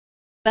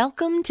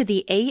Welcome to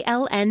the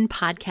ALN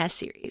podcast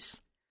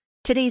series.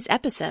 Today's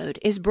episode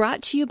is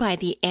brought to you by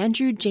the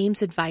Andrew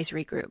James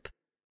Advisory Group.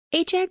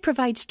 AJAG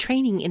provides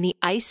training in the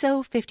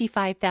ISO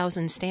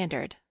 55000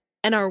 standard,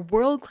 and our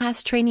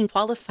world-class training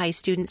qualifies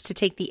students to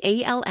take the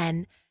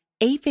ALN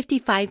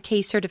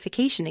A55K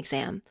certification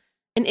exam,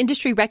 an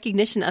industry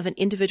recognition of an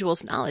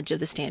individual's knowledge of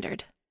the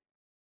standard.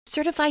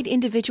 Certified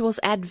individuals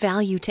add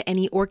value to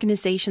any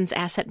organization's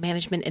asset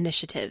management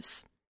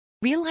initiatives.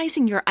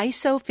 Realizing your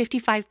ISO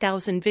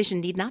 55000 vision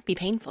need not be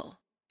painful.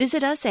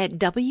 Visit us at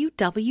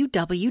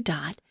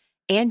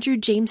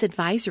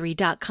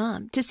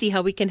www.andrewjamesadvisory.com to see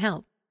how we can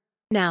help.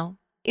 Now,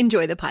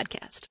 enjoy the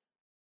podcast.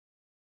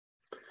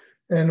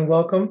 And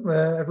welcome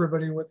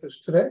everybody with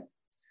us today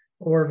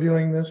or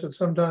viewing this at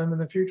some time in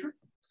the future.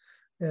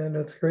 And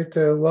it's great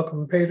to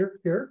welcome Peter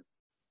here.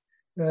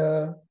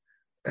 Let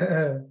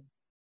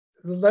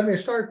me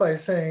start by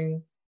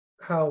saying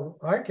how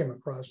I came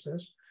across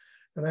this.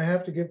 And I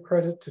have to give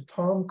credit to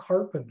Tom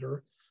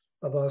Carpenter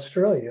of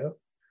Australia,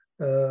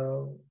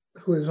 who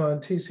is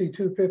on TC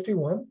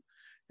 251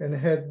 and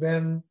had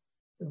been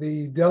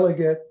the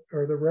delegate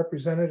or the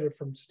representative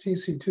from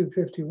TC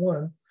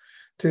 251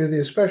 to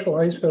the special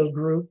ISO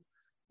group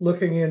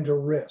looking into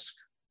risk.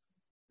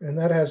 And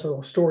that has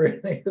a story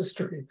and a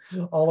history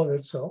all of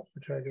itself,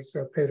 which I guess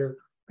Peter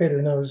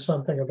knows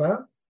something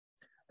about.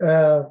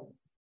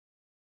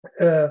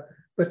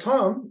 But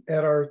Tom,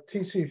 at our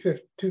TC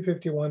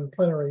 251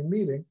 plenary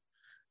meeting,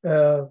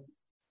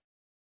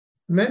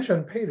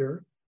 mentioned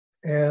Peter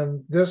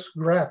and this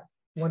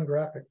one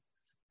graphic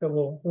that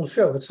we'll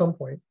show at some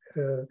point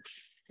in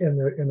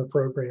the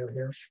program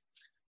here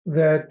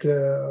that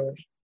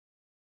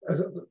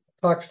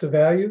talks to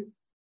value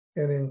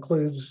and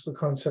includes the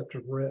concept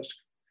of risk.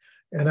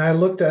 And I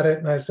looked at it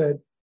and I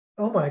said,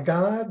 "Oh my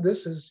God,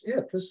 this is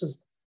it. This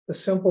is the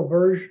simple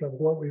version of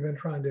what we've been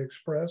trying to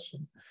express."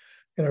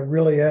 And it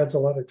really adds a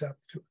lot of depth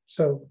to it.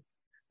 So,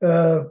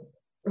 and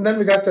then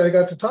I got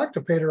to talk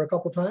to Peter a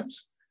couple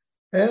times,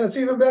 and it's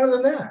even better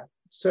than that.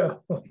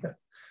 So,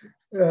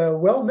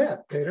 well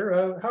met,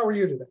 Peter. How are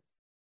you today?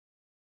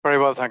 Very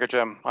well, thank you,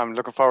 Jim. I'm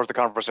looking forward to the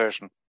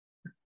conversation.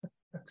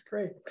 That's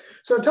great.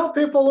 So, tell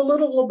people a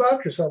little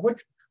about yourself.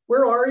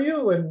 Where are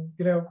you, and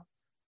a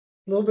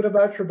little bit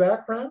about your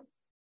background.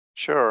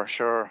 Sure.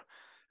 Centre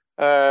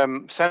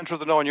of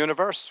the known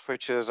universe,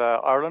 which is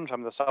Ireland.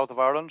 I'm in the south of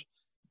Ireland.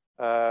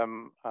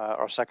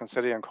 Our second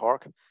city in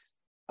Cork,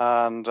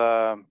 and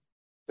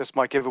this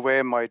might give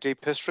away my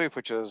deep history,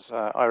 which is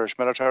Irish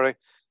military.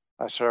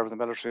 I served in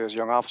the military as a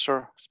young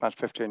officer, spent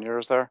 15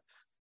 years there,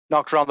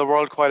 knocked around the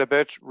world quite a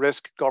bit,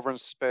 risk,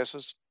 governance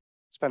spaces,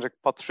 spent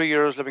about 3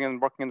 years living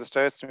and working in the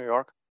States, New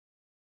York,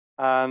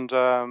 and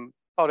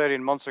about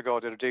 18 months ago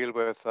did a deal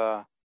with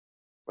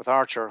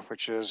Archer,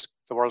 which is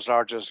the world's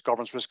largest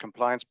governance risk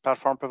compliance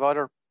platform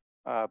provider,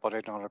 about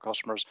 1,800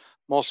 customers,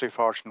 mostly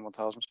Fortune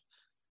 1000.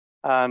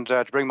 And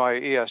to bring my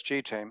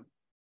ESG team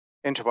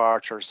into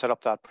Archer, set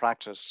up that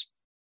practice.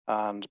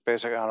 And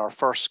basically, on our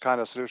first kind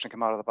of solution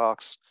came out of the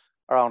box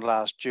around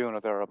last June or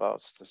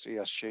thereabouts, this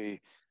ESG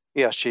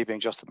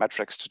being just the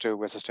metrics to do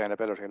with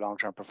sustainability,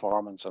 long-term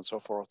performance, and so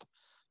forth.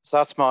 So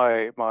that's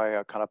my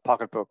kind of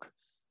pocketbook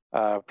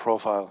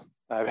profile.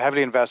 I've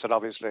heavily invested,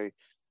 obviously,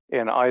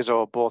 in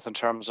ISO, both in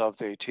terms of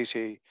the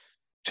TC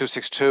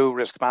 262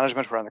 risk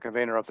management, where I'm the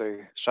convener of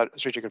the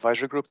strategic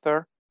advisory group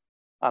there.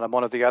 And I'm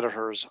one of the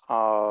editors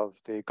of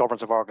the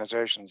Governance of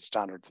Organizations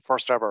standard, the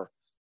first ever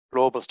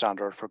global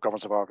standard for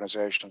governance of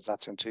organizations.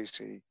 That's in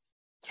TC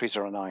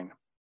 309.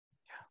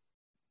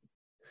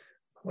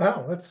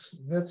 Wow, that's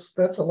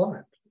a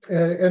lot,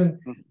 and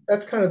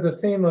that's kind of the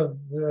theme of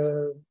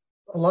a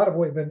lot of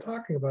what we've been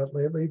talking about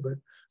lately, but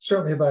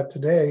certainly about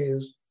today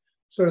is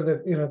sort of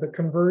the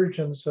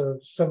convergence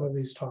of some of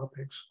these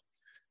topics,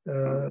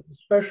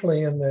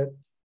 especially in that.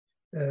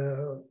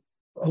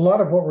 A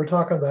lot of what we're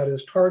talking about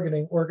is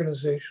targeting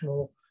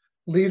organizational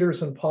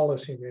leaders and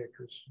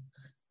policymakers.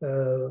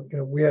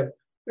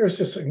 There's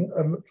just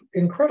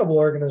incredible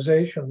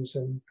organizations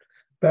and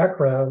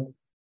background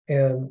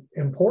and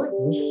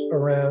importance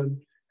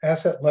around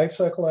asset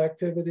lifecycle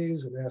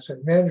activities and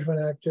asset management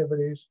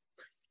activities.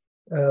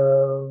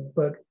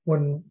 But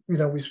when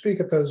we speak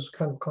at those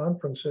kind of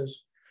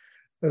conferences,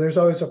 there's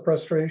always a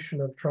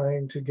frustration of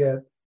trying to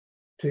get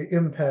to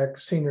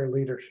impact senior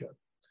leadership.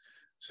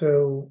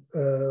 So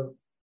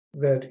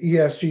that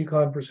ESG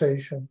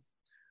conversation,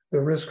 the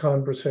risk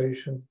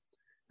conversation,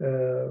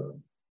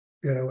 and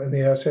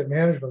the asset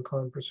management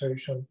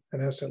conversation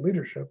and asset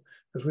leadership,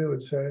 as we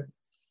would say,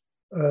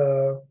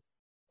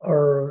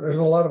 there's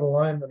a lot of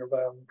alignment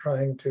around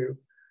trying to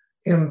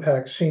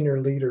impact senior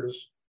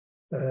leaders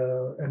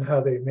and how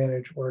they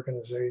manage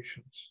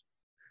organizations.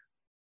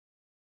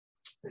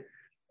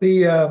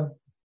 So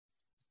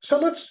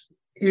let's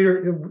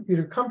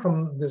you come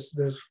from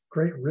this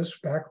great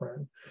risk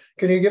background.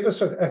 Can you give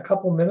us a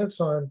couple minutes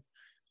on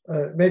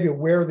maybe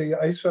where the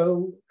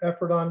ISO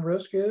effort on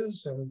risk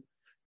is, and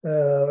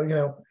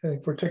any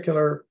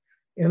particular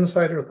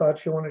insight or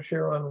thoughts you want to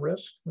share on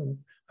risk and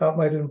how it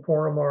might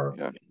inform our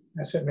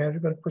asset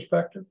management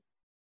perspective?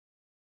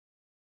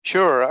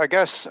 Sure. I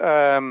guess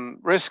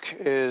risk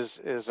is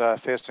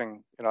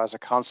facing, as a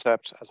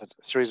concept, as a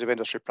series of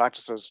industry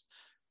practices,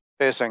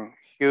 facing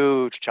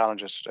huge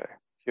challenges today.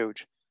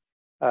 Huge,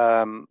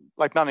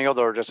 like many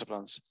other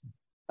disciplines.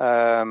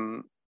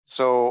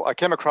 So I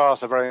came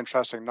across a very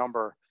interesting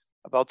number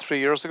about 3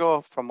 years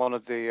ago from one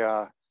of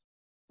the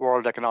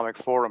World Economic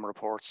Forum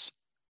reports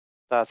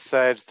that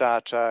said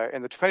that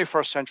in the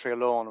 21st century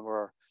alone,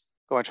 we're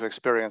going to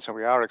experience, and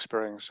we are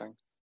experiencing,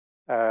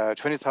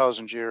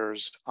 20,000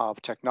 years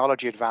of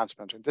technology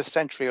advancement in this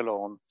century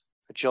alone,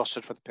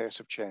 adjusted for the pace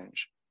of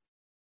change.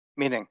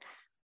 Meaning,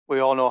 we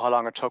all know how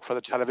long it took for the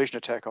television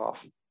to take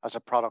off as a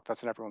product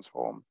that's in everyone's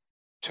home,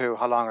 to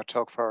how long it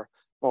took for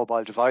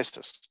mobile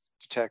devices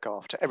to take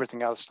off, to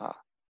everything else now.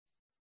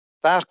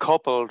 That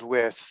coupled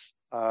with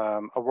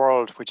a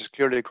world which is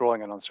clearly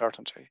growing in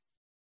uncertainty.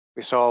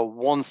 We saw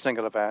one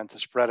single event, the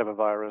spread of a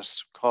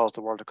virus, caused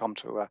the world to come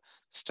to a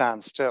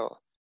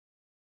standstill.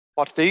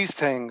 What these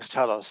things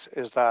tell us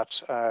is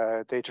that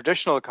the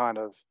traditional kind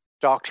of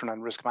doctrine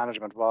in risk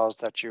management was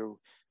that you,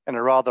 in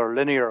a rather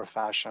linear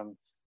fashion,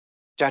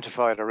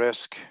 identified a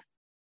risk,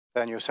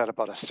 then you set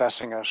about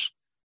assessing it,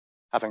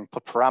 having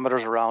put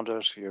parameters around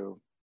it, you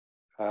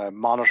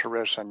monitor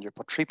it, and you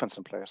put treatments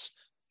in place,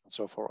 and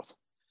so forth.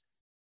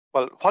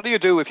 Well, what do you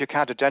do if you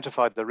can't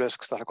identify the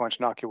risks that are going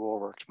to knock you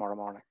over tomorrow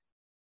morning?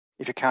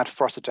 If you can't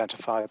first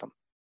identify them?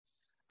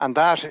 And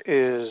that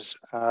is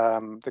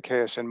the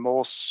case in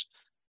most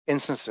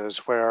instances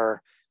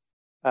where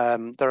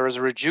there is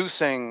a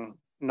reducing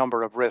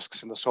number of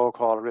risks in the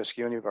so-called risk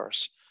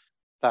universe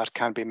that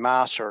can be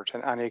mastered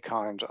in any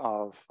kind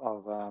of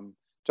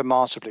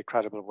demonstrably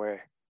credible way.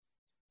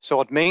 So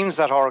it means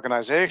that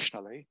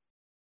organizationally,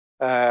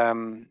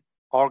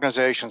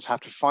 organizations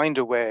have to find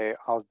a way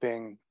of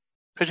being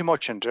pretty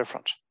much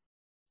indifferent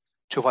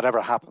to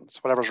whatever happens,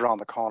 whatever's around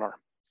the corner.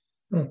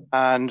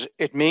 And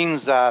it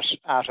means that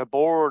at a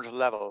board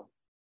level,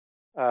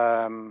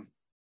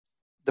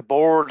 the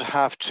board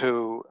have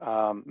to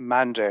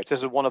mandate. This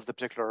is one of the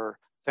particular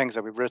things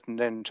that we've written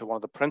into one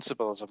of the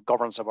principles of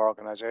governance of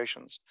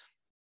organizations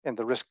in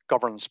the risk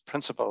governance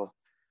principle.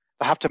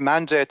 They have to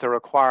mandate the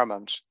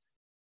requirement,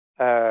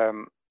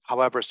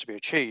 however it's to be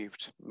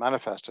achieved,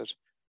 manifested,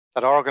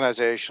 that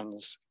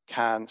organizations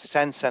can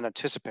sense and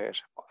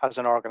anticipate as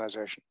an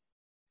organization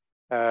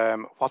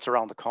what's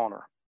around the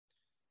corner.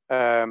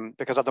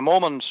 Because at the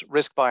moment,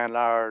 risk by and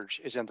large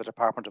is in the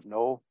Department of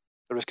No,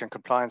 the Risk and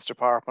Compliance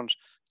Department,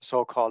 the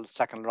so-called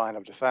second line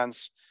of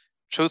defense.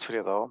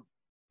 Truthfully though,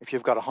 if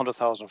you've got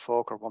 100,000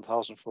 folk or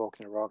 1,000 folk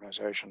in your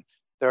organization,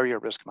 they're your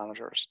risk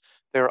managers.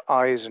 They're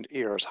eyes and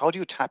ears. How do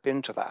you tap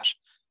into that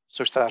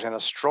such that in a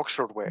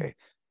structured way,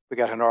 we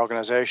get an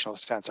organizational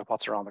sense of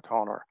what's around the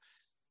corner?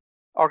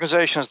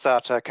 Organizations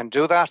that can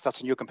do that, that's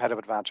a new competitive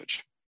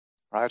advantage,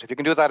 right? If you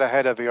can do that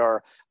ahead of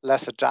your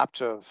less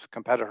adaptive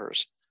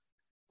competitors,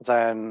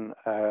 then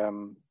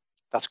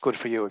that's good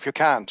for you. If you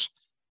can't,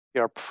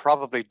 you're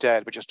probably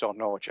dead, but just don't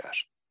know it yet.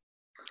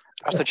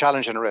 That's the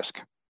challenge in risk.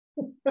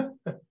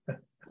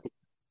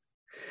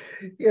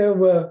 Yeah,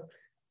 well,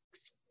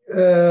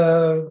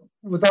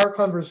 with our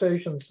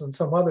conversations and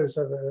some others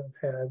that I've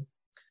had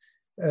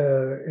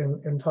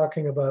in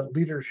talking about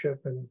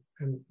leadership and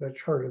that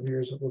chart of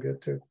yours that we'll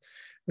get to,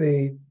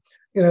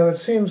 it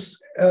seems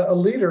a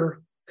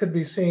leader could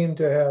be seen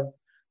to have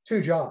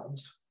two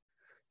jobs.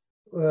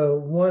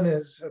 One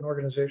is an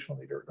organizational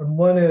leader, and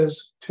one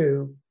is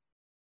to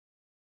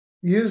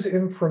use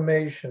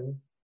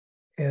information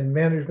and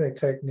management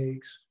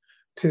techniques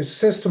to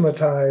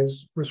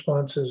systematize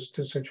responses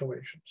to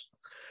situations.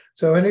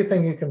 So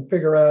anything you can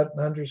figure out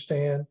and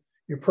understand,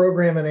 you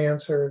program an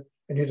answer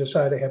and you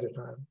decide ahead of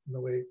time in the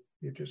way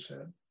you just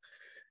said.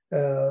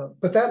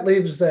 But that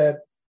leaves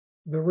that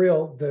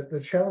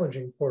the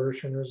challenging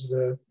portion is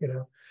the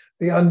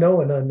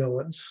unknown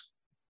unknowns.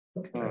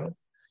 Okay.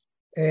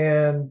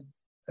 And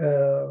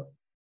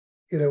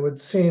it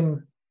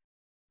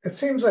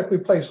seems like we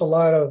place a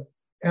lot of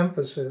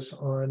emphasis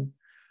on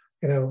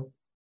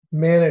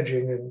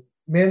managing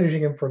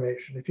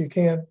information. If you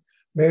can't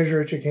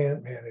measure it, you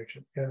can't manage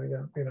it.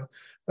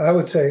 I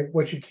would say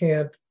what you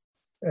can't,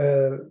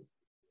 you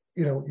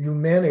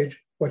manage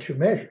what you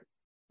measure.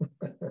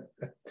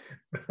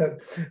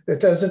 But it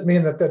doesn't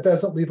mean that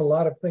doesn't leave a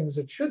lot of things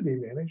that should be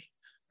managed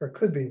or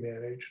could be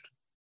managed,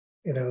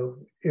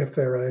 if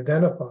they're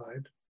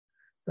identified,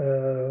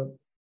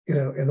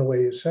 in the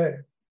way you say.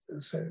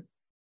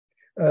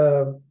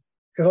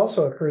 It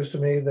also occurs to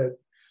me that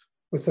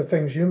with the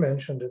things you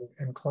mentioned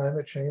in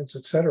climate change,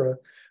 et cetera,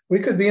 we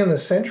could be in the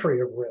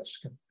century of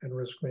risk and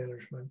risk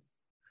management.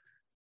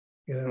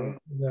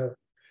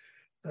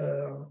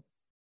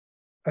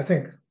 I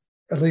think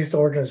at least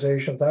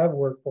organizations I've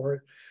worked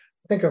for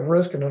think of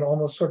risk in an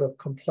almost sort of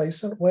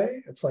complacent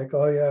way. It's like,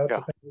 oh yeah,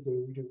 that's the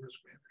thing we do risk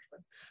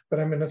management. But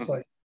I mean, it's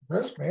like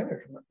risk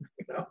management,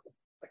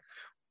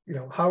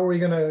 how are we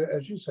going to,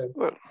 as you said,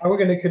 how are we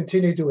going to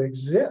continue to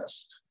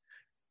exist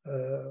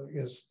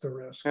is the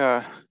risk.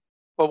 Yeah.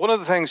 Well, one of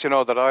the things,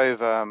 that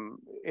I've,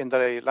 in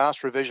the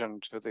last revision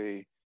to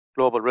the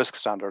global risk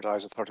standard,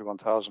 ISO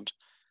 31000,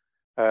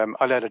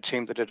 I led a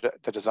team that did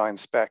the design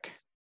spec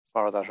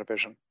for that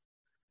revision.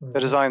 Mm-hmm. The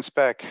design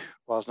spec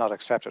was not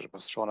accepted. It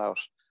was thrown out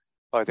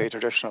by the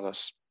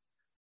traditionalists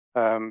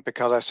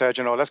because I said,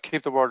 let's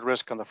keep the word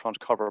risk on the front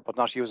cover, but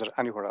not use it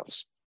anywhere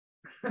else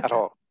at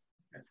all.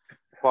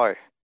 Why?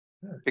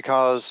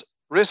 Because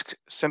risk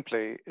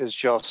simply is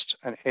just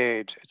an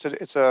aid.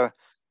 It's a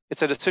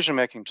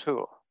decision-making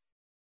tool.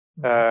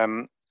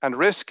 Mm-hmm. And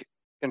risk,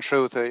 in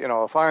truth,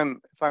 if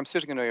I'm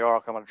sitting in New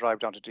York, I'm going to drive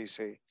down to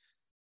DC,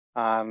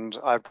 and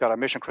I've got a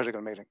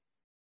mission-critical meeting.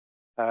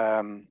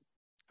 And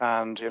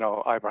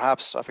I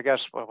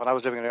forget when I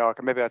was living in New York,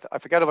 and maybe I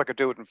forget if I could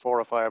do it in 4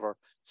 or 5 or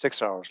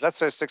 6 hours. Let's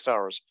say 6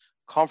 hours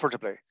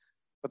comfortably,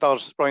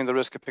 without running the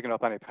risk of picking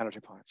up any penalty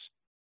points,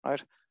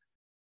 right?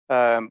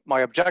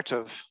 My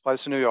objective, while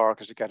it's in New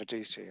York, is to get to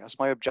DC. That's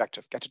my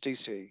objective: get to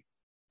DC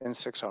in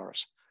 6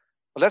 hours.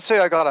 But let's say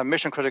I got a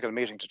mission-critical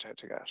meeting to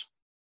get,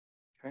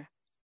 okay,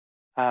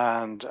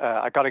 and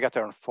I got to get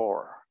there in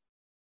 4,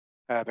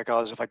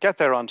 because if I get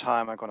there on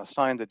time, I'm going to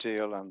sign the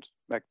deal and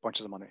make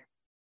bunches of money.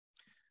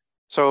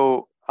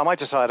 So I might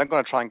decide I'm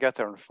going to try and get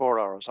there in 4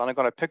 hours, and I'm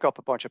going to pick up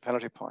a bunch of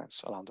penalty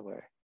points along the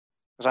way,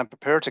 because I'm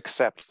prepared to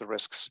accept the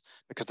risks,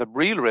 because the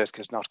real risk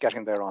is not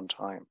getting there on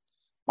time.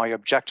 My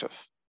objective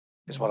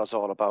is what it's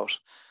all about.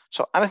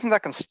 So anything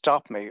that can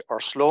stop me or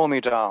slow me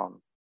down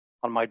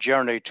on my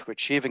journey to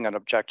achieving an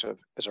objective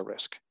is a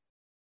risk,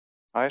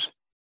 right?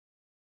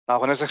 Now,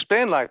 when it's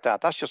explained like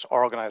that, that's just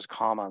organized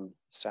common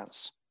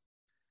sense.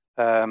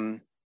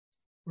 And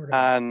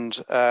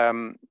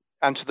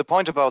to the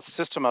point about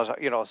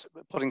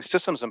putting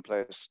systems in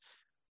place,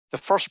 the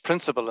first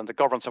principle in the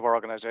governance of our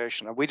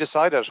organization, and we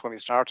decided when we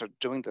started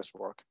doing this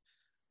work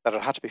that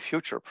it had to be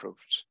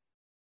future-proofed.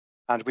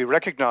 And we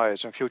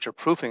recognized in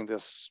future-proofing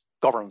this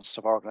governance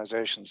of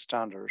organization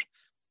standard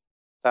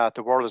that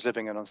the world is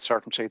living in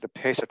uncertainty, the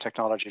pace of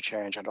technology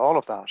change, and all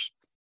of that.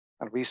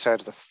 And we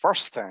said the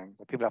first thing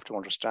that people have to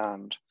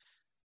understand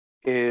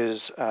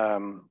is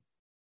how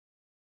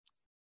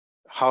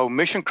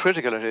mission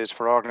critical it is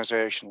for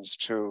organizations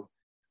to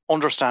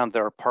understand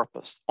their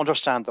purpose,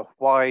 understand the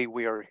why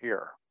we are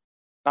here,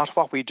 not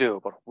what we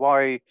do, but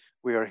why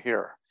we are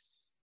here.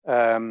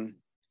 And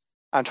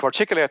to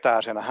articulate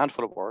that in a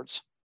handful of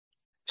words,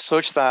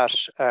 such that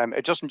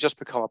it doesn't just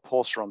become a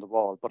poster on the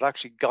wall, but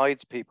actually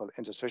guides people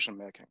in decision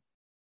making.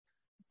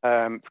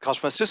 Because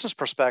from a systems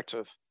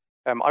perspective,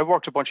 I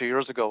worked a bunch of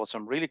years ago with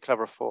some really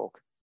clever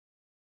folk,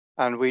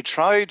 and we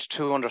tried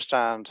to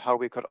understand how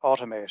we could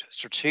automate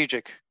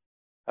strategic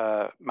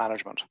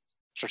management,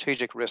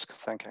 strategic risk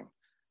thinking.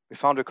 We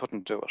found we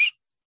couldn't do it.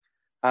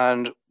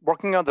 And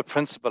working on the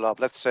principle of,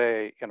 let's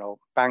say,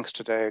 banks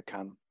today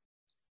can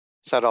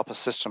set up a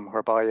system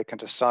whereby it can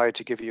decide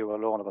to give you a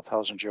loan of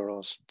 €1,000,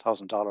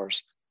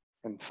 $1,000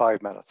 in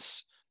 5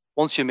 minutes,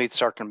 once you meet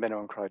certain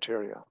minimum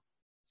criteria.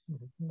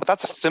 Mm-hmm. But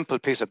that's a simple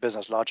piece of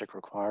business logic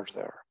required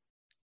there.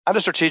 At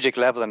a strategic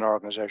level in an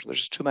organization, there's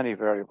just too many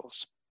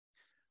variables.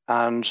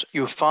 And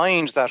you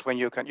find that when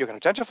you can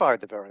identify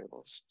the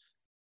variables,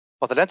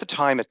 but the length of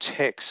time it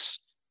takes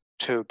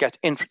to get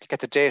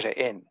the data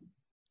in,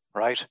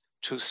 right,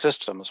 to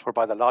systems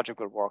whereby the logic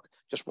will work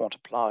just won't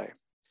apply.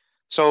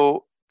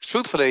 So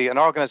truthfully, an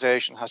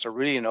organization has to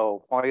really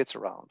know why it's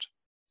around,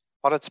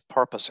 what its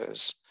purpose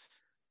is,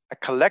 a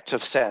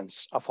collective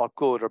sense of what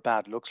good or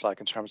bad looks like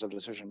in terms of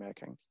decision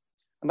making.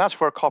 And that's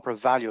where corporate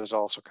values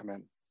also come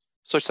in,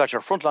 such that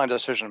your frontline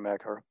decision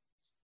maker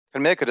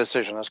can make a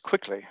decision as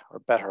quickly or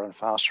better and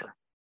faster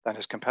than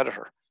his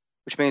competitor,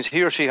 which means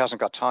he or she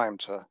hasn't got time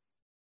to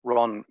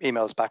run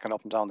emails back and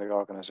up and down the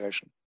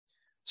organization.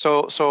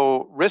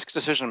 So risk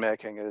decision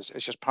making is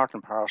just part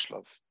and parcel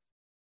of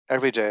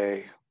every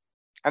day.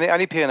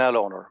 Any P&L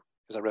owner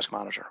is a risk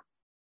manager.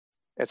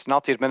 It's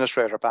not the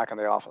administrator back in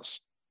the office.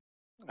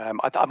 I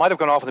might have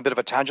gone off on a bit of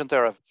a tangent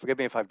there. Forgive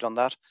me if I've done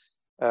that.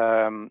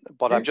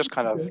 But I'm just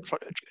kind of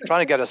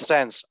trying to get a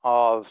sense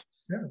of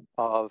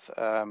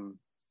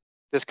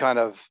this kind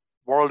of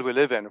world we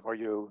live in, where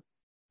you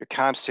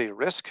can't see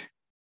risk,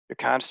 you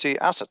can't see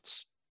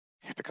assets,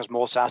 because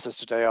most assets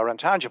today are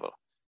intangible,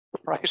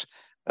 right?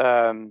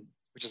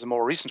 Which is a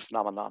more recent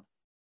phenomenon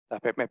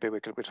that maybe we'll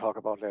talk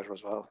about later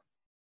as well.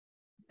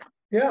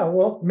 Yeah,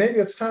 well, maybe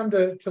it's time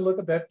to look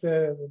at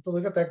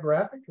that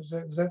graphic. Does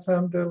that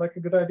sound like a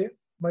good idea?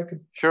 Mike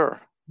could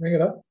sure bring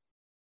it up.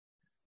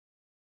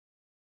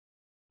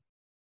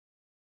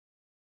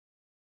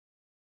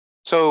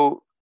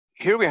 So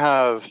here we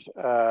have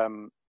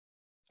an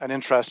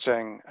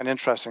interesting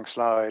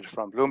slide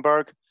from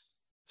Bloomberg,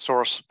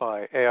 sourced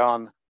by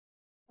Aon,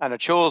 and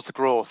it shows the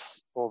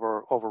growth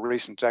over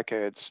recent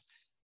decades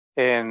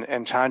in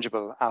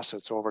intangible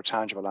assets over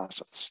tangible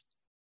assets,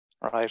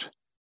 right?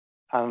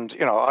 And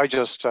I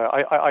just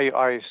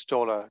I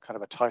stole a kind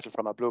of a title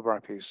from a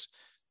Bloomberg piece,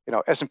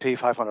 S&P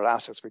 500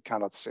 assets we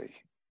cannot see,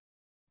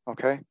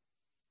 okay?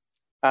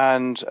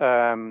 And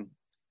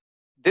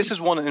this is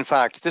one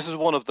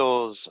of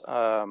those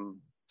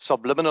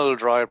subliminal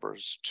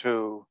drivers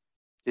to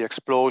the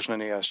explosion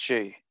in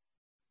ESG,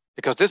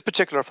 because this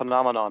particular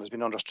phenomenon has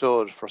been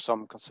understood for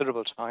some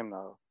considerable time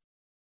now,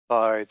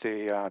 by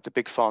the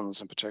big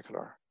funds in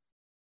particular.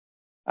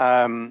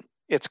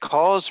 It's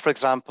caused, for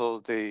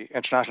example, the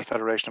International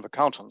Federation of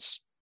Accountants,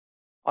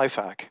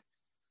 IFAC,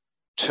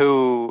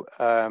 to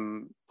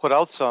put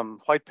out some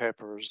white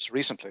papers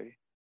recently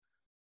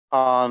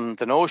on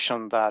the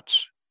notion that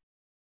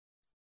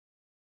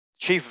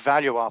chief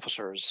value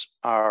officers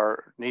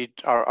are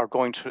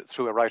going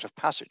through a rite of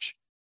passage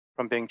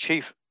from being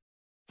chief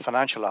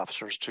financial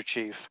officers to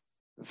chief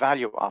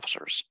value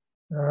officers.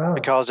 Ah.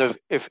 Because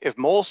if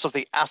most of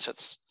the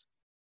assets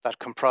that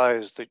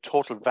comprise the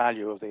total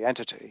value of the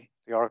entity,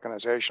 the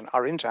organization,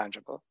 are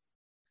intangible,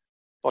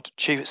 but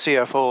chief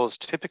CFOs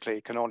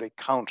typically can only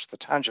count the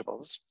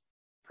tangibles,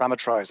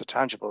 parameterize the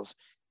tangibles,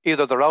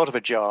 either they're out of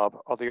a job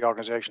or the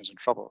organization's in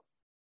trouble.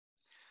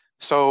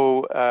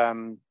 So,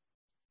 and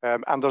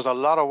there's a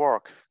lot of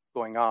work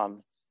going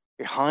on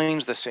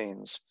behind the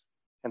scenes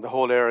in the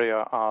whole area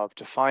of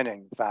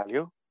defining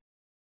value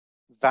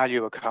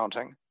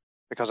accounting,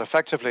 because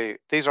effectively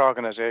these are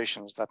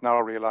organizations that now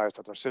realize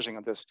that they're sitting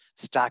on this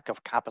stack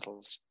of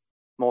capitals,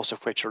 most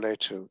of which relate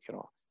to,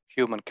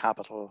 human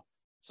capital,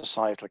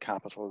 societal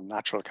capital,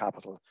 natural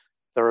capital.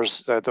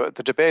 There's the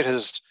debate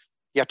is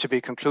yet to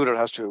be concluded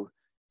as to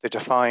they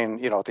define,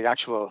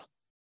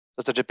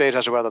 there's the debate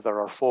as to whether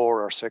there are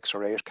 4 or 6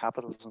 or 8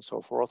 capitals and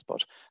so forth.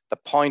 But the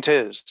point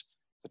is,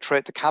 the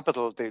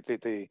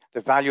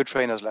value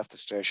train has left the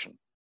station,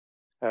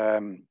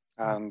 and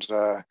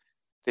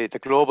the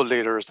global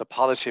leaders, the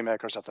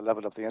policymakers at the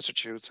level of the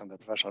institutes and the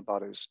professional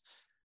bodies,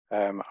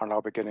 are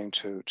now beginning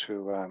to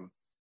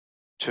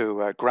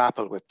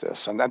grapple with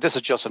this, and this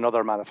is just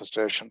another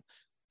manifestation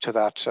to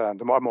that,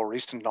 the more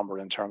recent number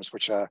in terms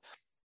which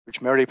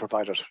Mary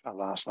provided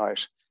last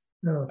night.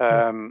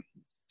 Okay.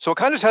 So it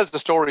kind of tells the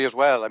story as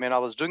well. I mean, I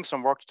was doing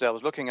some work today. I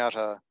was looking at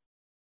I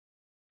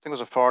think it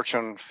was a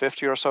Fortune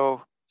 50 or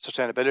so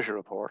sustainability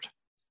report,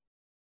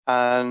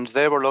 and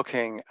they were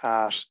looking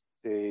at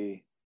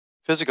the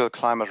physical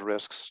climate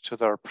risks to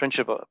their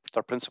principal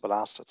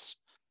assets,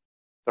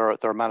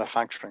 their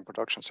manufacturing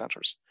production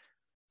centers.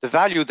 The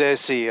value they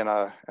see in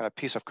a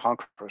piece of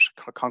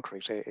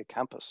concrete, a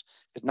campus,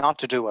 is not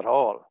to do at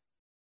all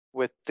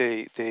with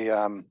the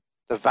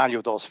value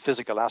of those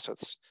physical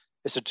assets.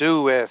 It's to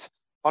do with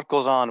what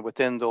goes on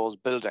within those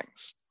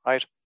buildings,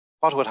 right?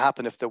 What would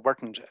happen if they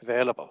weren't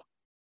available?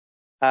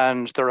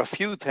 And there are a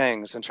few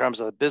things in terms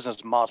of the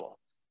business model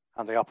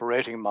and the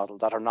operating model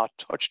that are not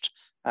touched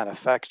and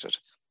affected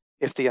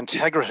if the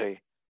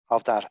integrity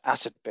of that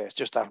asset base,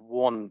 just that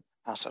one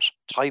asset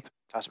type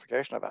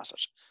classification of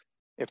asset,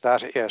 if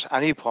that at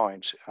any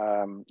point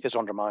is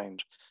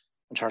undermined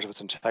in terms of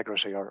its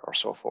integrity or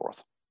so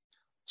forth.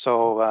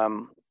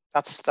 So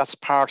that's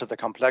part of the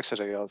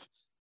complexity of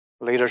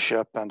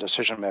leadership and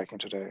decision making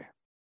today.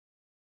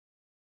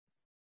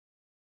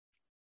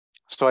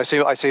 So I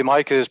see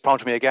Mike is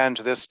prompting me again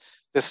to this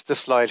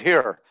slide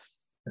here,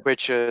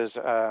 which is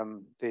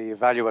the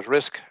value at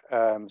risk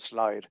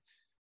slide.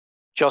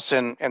 Just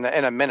in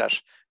a minute,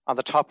 on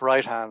the top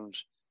right hand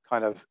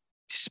kind of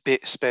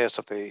space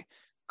of the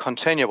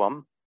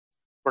continuum,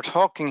 we're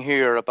talking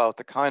here about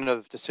the kind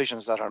of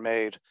decisions that are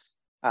made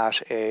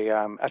at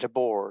a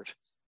board,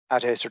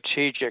 at a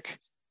strategic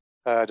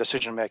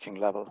decision-making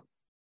level,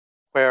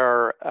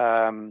 where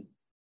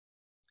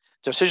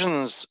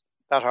decisions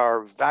that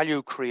are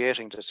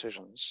value-creating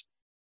decisions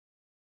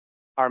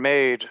are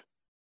made,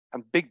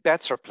 and big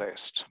bets are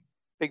placed.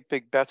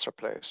 Big bets are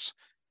placed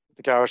with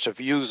regards to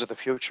views of the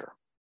future,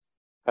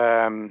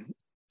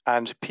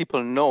 and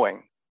people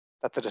knowing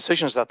that the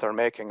decisions that they're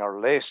making are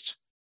laced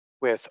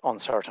with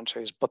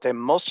uncertainties, but they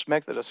must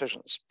make the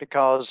decisions,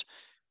 because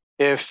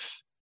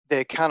if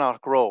they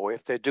cannot grow,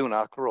 if they do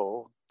not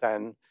grow,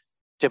 then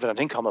dividend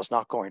income is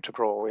not going to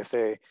grow. If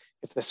they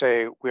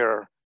say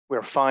we're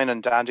fine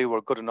and dandy,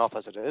 we're good enough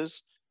as it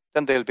is,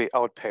 then they'll be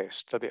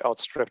outpaced, they'll be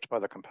outstripped by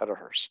their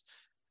competitors,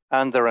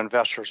 and their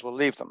investors will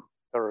leave them.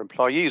 Their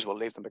employees will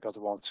leave them because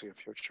they won't see a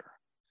future.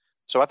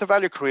 So at the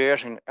value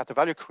creation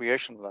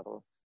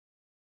level,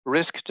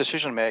 risk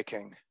decision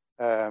making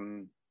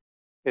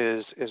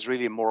is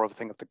really more of a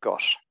thing of the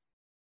gut,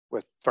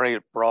 with very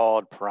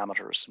broad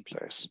parameters in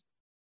place.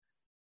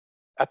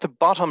 At the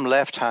bottom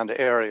left-hand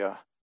area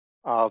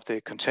of the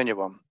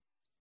continuum,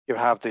 you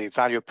have the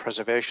value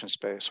preservation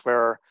space,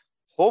 where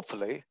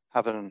hopefully,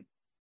 having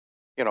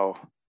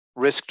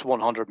risked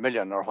 100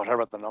 million or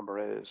whatever the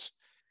number is,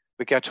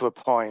 we get to a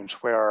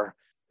point where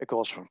it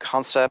goes from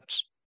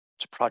concept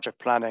to project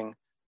planning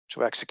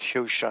to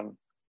execution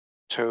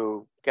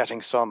to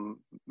getting some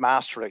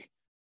mastery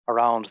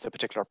around the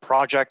particular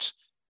project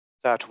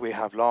that we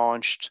have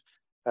launched,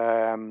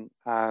 and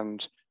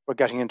we're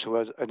getting into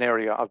an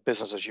area of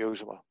business as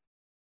usual.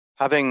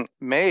 Having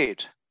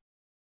made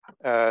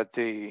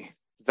the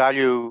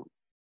value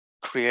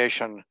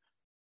creation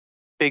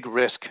big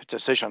risk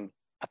decision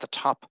at the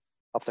top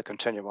of the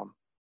continuum,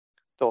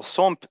 those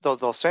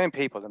same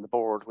people in the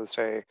board will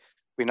say,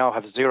 we now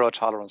have zero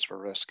tolerance for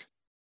risk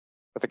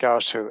with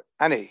regards to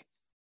any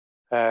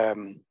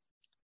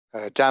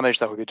damage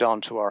that would be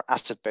done to our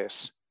asset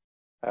base,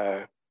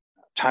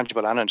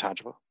 tangible and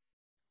intangible,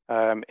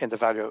 in the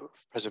value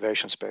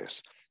preservation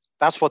space.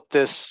 That's what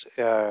this,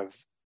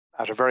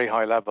 at a very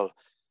high level,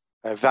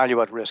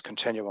 value at risk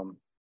continuum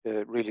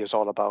really is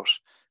all about.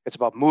 It's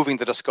about moving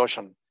the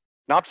discussion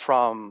not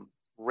from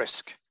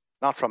risk,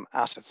 not from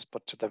assets,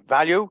 but to the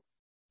value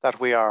that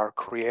we are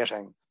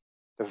creating,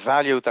 the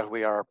value that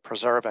we are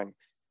preserving,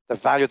 the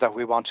value that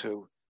we want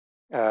to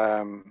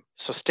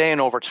sustain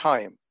over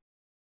time.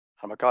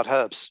 And God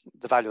helps,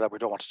 the value that we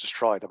don't want to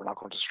destroy, that we're not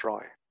going to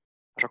destroy.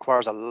 It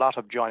requires a lot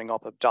of joining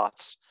up of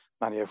dots,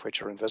 many of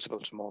which are invisible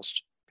to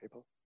most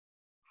people.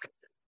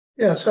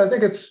 Yeah, so I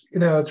think it's,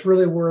 it's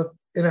really worth,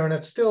 and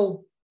it's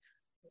still,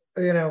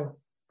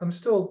 I'm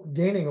still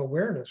gaining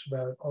awareness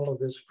about all of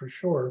this for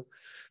sure.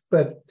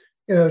 But,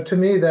 to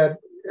me, that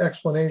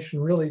explanation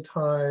really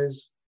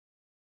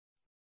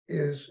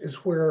is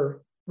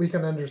where we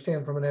can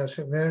understand from an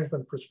asset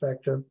management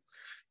perspective,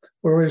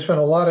 where we spend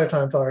a lot of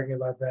time talking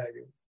about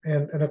value.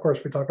 And of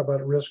course, we talk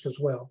about risk as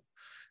well.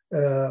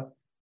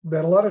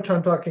 But a lot of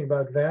time talking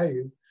about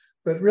value.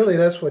 But really,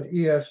 that's what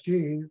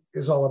ESG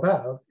is all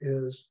about,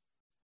 is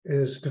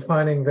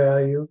defining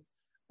value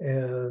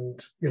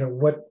and,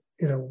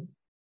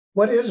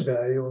 what is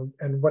value,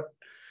 and what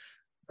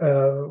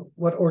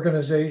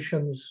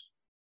organizations,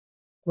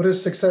 what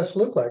does success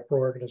look like for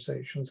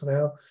organizations, and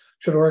how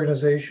should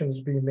organizations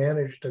be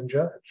managed and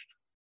judged?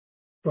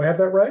 Do I have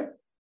that right?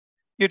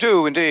 You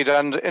do indeed,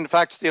 and in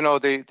fact,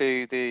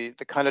 the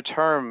kind of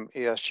term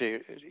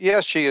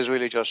ESG is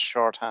really just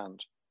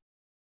shorthand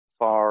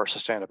for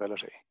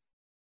sustainability.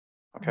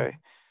 Okay,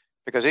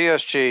 because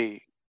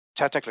ESG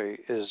technically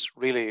is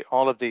really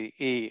all of the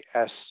E,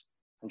 S,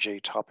 and G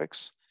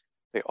topics.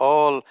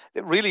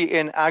 Really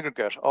in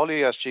aggregate, all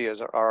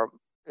ESG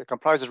it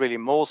comprises really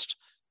most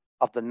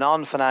of the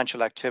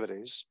non-financial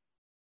activities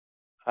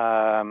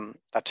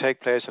that take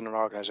place in an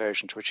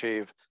organization to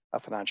achieve a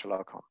financial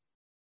outcome,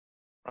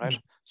 right?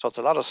 So it's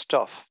a lot of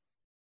stuff.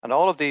 And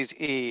all of these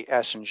E,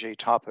 S, and G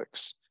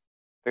topics,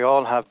 they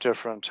all have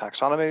different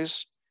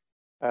taxonomies,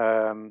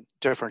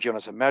 different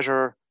units of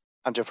measure,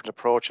 and different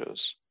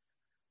approaches.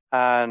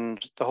 And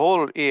the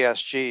whole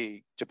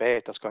ESG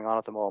debate that's going on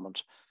at the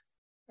moment,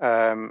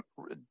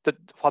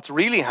 what's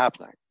really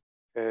happening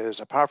is,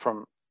 apart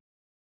from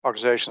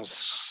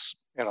organizations,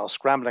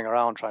 scrambling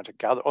around trying to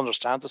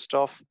understand the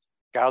stuff,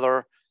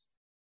 gather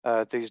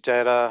these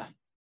data,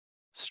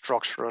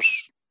 structure it,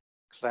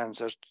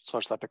 cleanse it,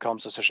 such that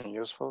becomes decision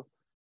useful.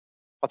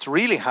 What's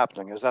really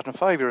happening is that in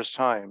 5 years'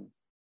 time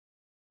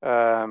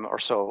or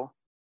so,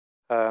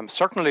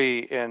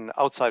 certainly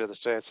outside of the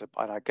States,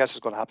 and I guess it's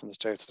going to happen in the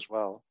States as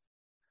well,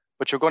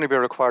 but you're going to be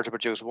required to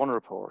produce one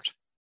report,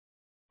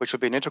 which will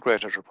be an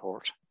integrated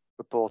report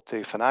with both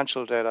the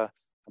financial data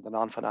and the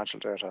non-financial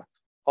data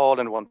all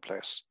in one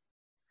place.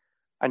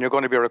 And you're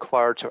going to be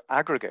required to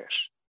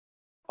aggregate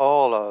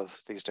all of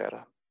these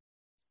data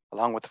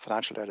along with the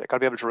financial data. You've got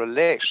to be able to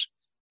relate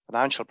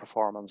financial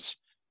performance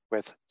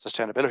with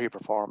sustainability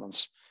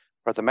performance,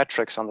 where the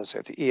metrics on the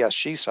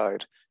ESG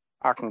side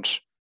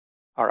aren't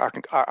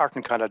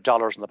kind of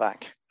dollars in the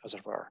bank, as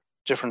it were,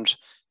 different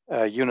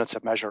units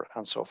of measure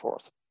and so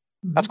forth.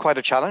 Mm-hmm. That's quite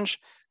a challenge.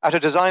 At a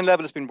design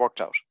level, it's been worked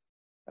out.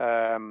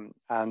 And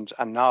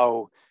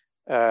now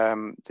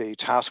the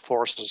task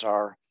forces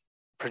are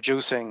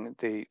producing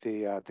the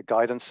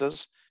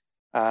guidances.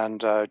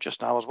 And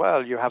just now as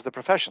well, you have the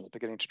professions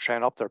beginning to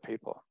train up their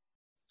people,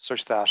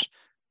 such that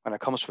when it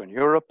comes to in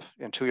Europe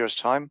in 2 years'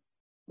 time,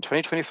 in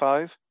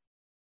 2025,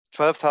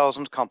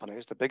 12,000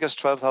 companies, the biggest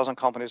 12,000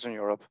 companies in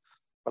Europe,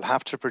 will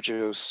have to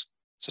produce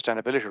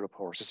sustainability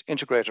reports. It's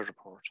integrated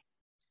report.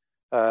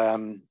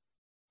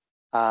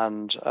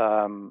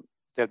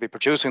 They'll be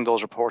producing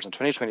those reports in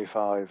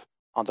 2025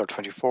 on their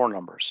 24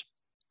 numbers,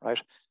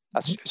 right?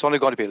 It's only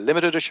going to be a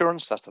limited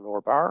assurance. That's the lower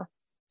bar,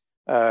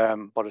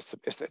 but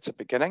it's a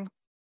beginning.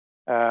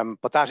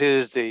 But that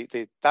is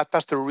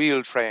that's the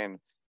real train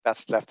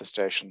that's left the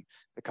station,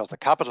 because the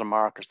capital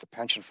markets, the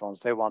pension funds,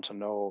 they want to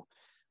know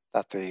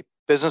that the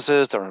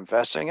businesses they're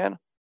investing in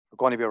are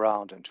going to be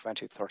around in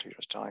 20, 30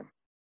 years' time,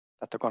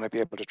 that they're going to be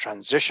able to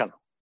transition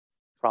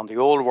from the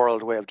old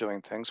world way of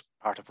doing things,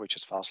 part of which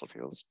is fossil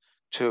fuels,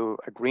 to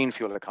a green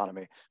fuel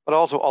economy, but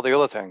also all the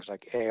other things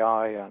like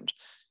AI and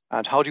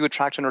how do you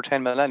attract and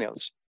retain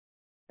millennials?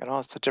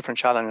 It's a different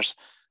challenge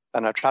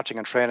than attracting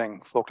and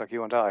training folk like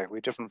you and I. We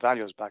had different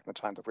values back in the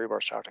time that we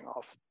were starting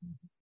off.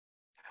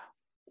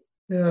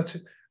 Yeah,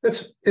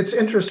 it's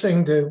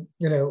interesting to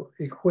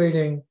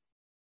equating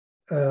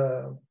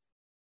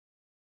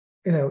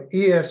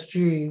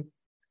ESG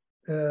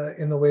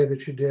in the way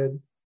that you did.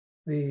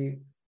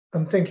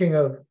 I'm thinking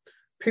of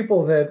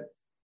people that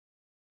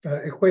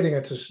equating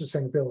it to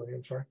sustainability.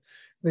 I'm sorry.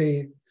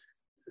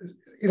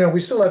 We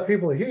still have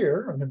people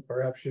here, and then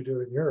perhaps you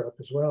do in Europe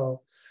as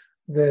well,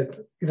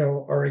 that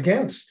are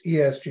against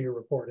ESG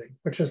reporting,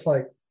 which is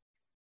like,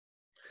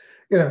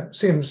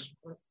 seems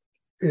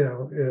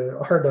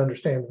hard to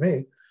understand to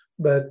me.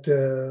 But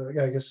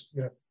I guess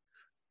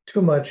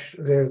too much.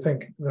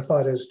 The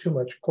thought is too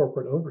much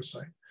corporate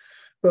oversight.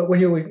 But when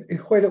you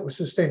equate it with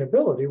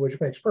sustainability, which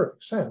makes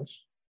perfect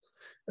sense,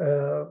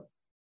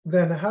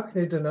 then how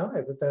can you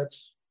deny that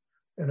that's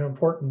an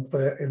important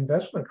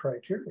investment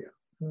criteria?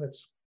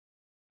 It's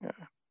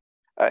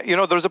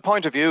there's a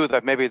point of view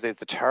that maybe the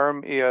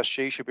term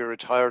ESG should be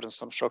retired in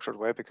some structured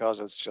way because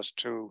it's just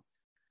too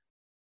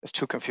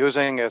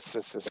confusing.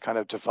 It's kind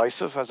of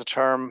divisive as a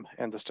term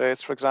in the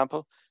States, for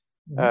example,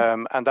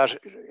 and that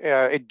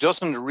it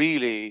doesn't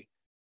really,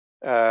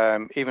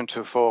 even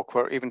to folk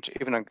where even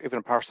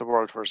in parts of the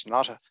world where it's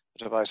not a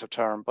divisive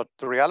term. But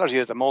the reality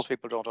is that most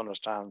people don't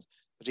understand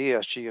that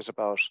ESG is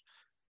about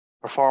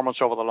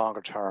performance over the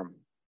longer term,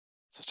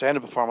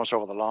 sustainable performance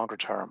over the longer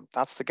term.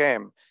 That's the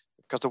game,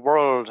 because the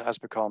world has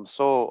become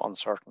so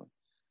uncertain.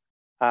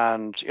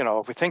 And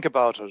if we think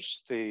about it,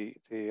 the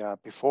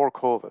before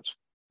COVID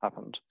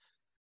happened,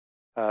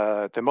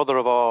 the mother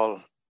of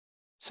all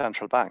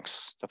central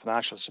banks, the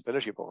Financial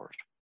Stability Board,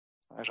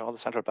 right? All the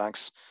central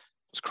banks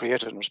was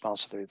created in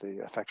response to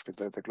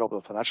effectively the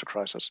global financial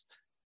crisis,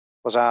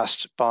 was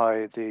asked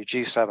by the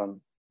G7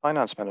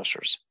 finance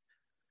ministers,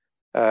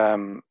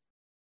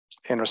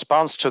 in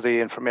response to the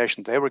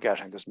information they were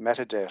getting, this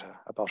metadata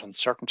about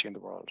uncertainty in the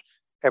world,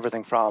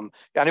 everything from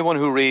anyone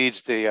who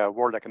reads the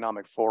World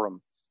Economic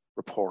Forum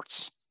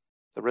reports,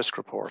 the risk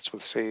reports,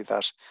 will see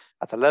that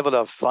at the level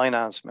of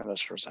finance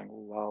ministers saying,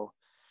 wow,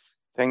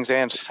 things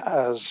ain't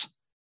as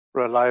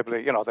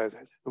reliably,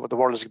 the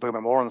world is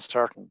becoming more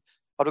uncertain.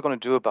 What are we going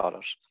to do about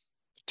it?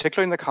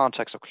 Particularly in the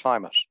context of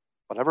climate,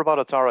 whatever about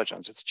its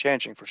origins, it's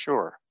changing for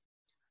sure.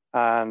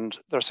 And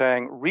they're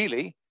saying,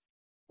 really,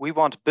 we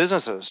want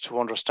businesses to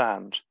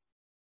understand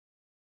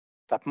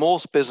that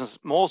most business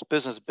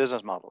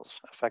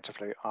models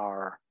effectively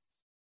are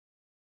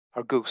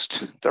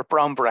goosed. They're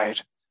brown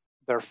bread.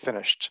 They're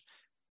finished.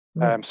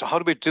 So how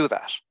do we do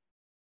that?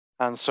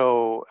 And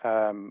so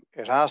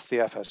it asked the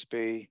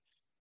FSB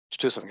to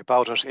do something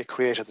about it. It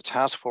created the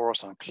Task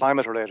Force on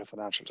Climate-Related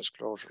Financial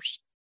Disclosures.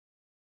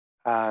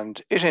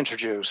 And it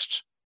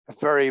introduced a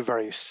very,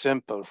 very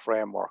simple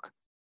framework,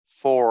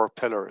 4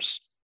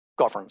 pillars: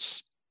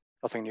 governance,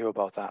 nothing new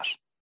about that;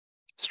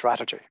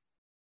 strategy,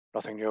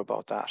 nothing new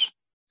about that;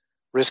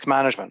 risk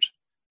management,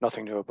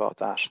 nothing new about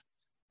that;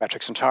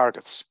 metrics and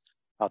targets,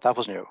 that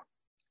was new.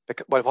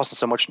 Well, it wasn't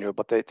so much new,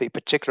 but the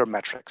particular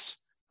metrics,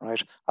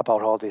 right,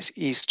 about all this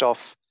E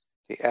stuff,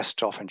 the S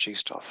stuff, and G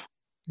stuff.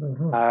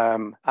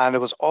 And it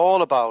was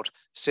all about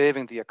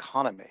saving the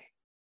economy,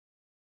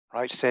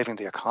 right? Saving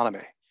the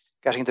economy,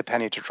 getting the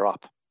penny to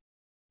drop.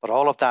 But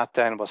all of that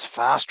then was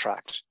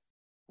fast-tracked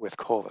with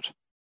COVID.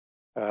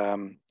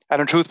 And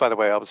in truth, by the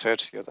way, I would say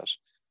to you that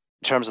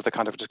in terms of the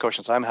kind of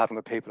discussions I'm having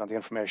with people and the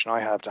information I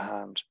have to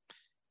hand,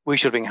 we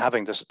should have been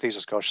having these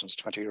discussions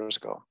 20 years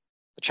ago.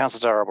 The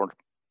chances are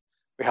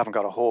we haven't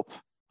got a hope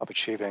of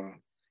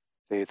achieving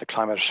the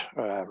climate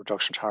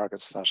reduction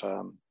targets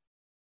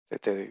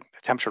that the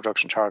temperature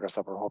reduction targets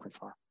that we're hoping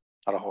for.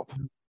 Not a hope.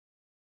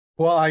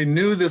 Well, I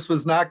knew this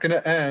was not going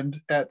to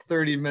end at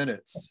 30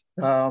 minutes,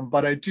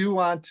 but I do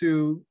want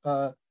to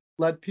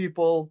let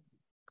people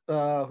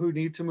who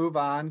need to move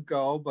on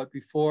go. But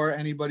before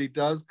anybody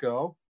does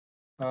go,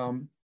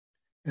 and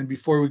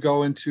before we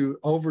go into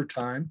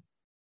overtime,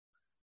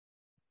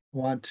 I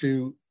want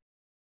to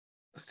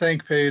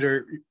thank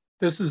Peter.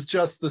 This is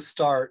just the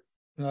start.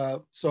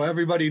 So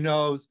everybody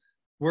knows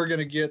we're going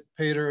to get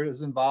Peter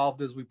as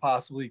involved as we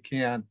possibly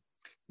can.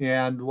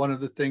 And one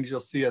of the things you'll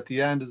see at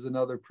the end is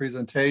another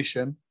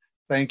presentation.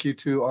 Thank you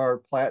to our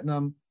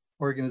Platinum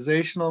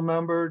organizational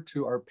member,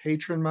 to our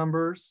patron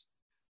members,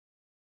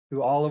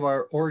 to all of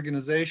our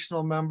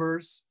organizational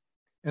members.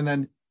 And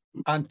then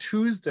on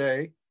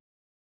Tuesday,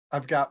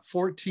 I've got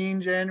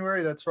 14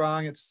 January. That's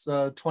wrong. It's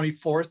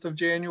 24th of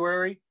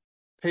January.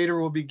 Peter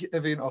will be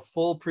giving a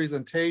full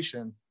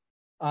presentation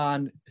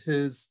on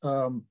his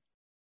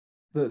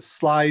the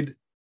slide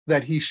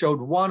that he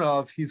showed one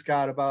of. He's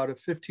got about a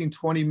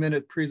 15-20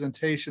 minute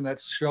presentation that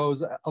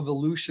shows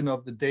evolution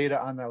of the data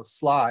on those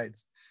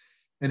slides.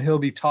 And he'll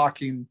be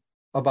talking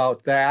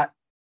about that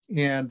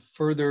and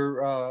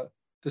further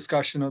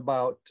discussion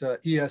about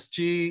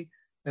ESG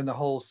and the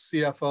whole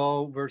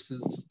CFO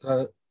versus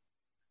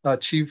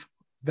Chief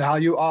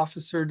Value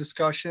Officer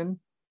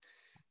discussion.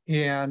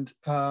 And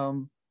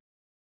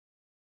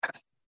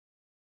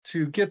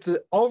to get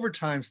the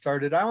overtime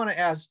started, I want to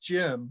ask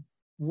Jim,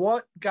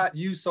 what got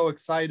you so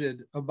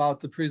excited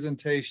about the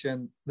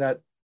presentation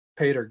that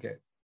Peter gave?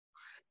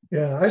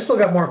 Yeah, I still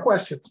got more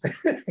questions.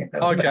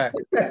 Okay.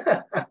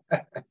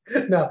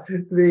 No,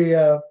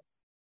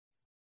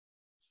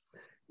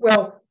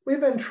 well, we've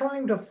been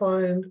trying to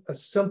find a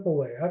simple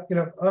way.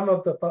 I'm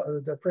of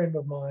the frame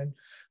of mind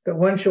that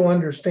once you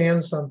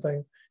understand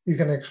something, you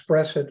can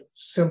express it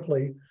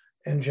simply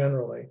and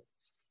generally.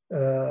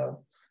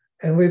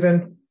 And we've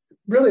been,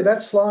 really,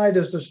 that slide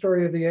is the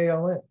story of the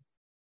ALN.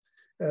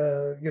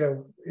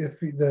 If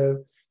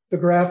the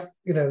graph,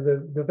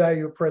 the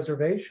value of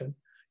preservation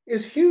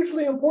is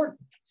hugely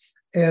important,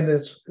 and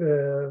it's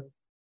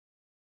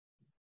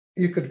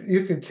you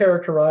could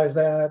characterize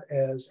that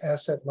as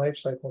asset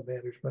lifecycle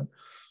management.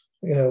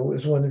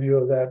 Is one view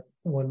of that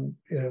one,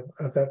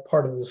 of that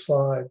part of the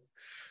slide,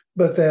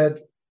 but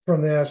that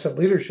from the Asset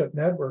Leadership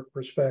Network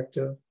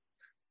perspective,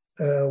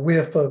 we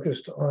have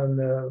focused on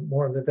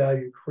more of the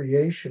value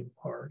creation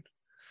part,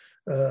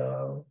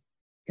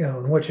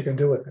 and what you can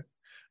do with it.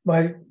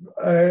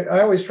 I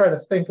always try to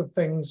think of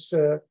things,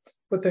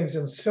 put things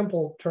in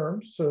simple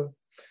terms. So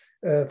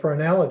for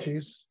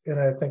analogies, and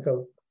I think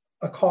of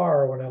a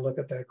car when I look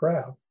at that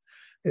graph,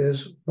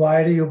 is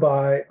why do you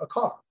buy a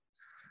car?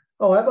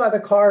 Oh, I buy the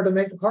car to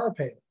make the car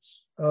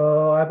payments.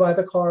 Oh, I buy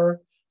the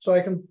car so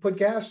I can put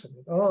gas in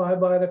it. Oh, I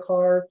buy the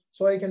car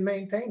so I can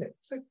maintain it.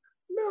 It's like,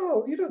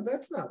 no, you don't.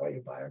 That's not why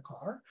you buy a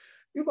car.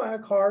 You buy a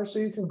car so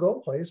you can go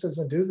places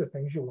and do the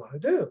things you want to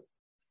do.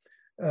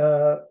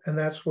 And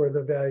that's where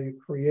the value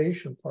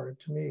creation part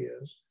to me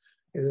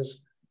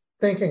is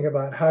thinking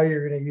about how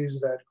you're going to use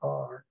that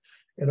car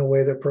in a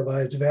way that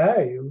provides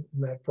value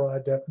in that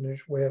broad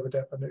definition, way of a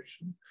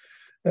definition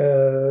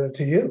to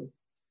you.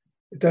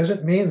 It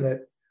doesn't mean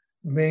that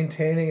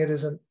maintaining it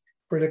isn't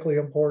critically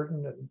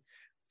important and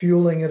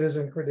fueling it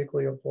isn't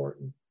critically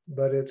important,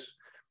 but it's,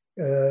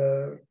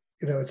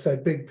 it's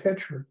that big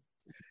picture.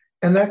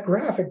 And that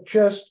graphic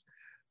just,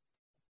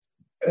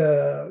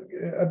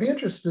 I'd be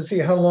interested to see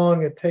how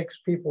long it takes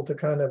people to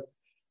kind of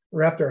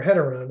wrap their head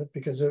around it,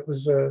 because it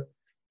was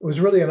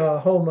really an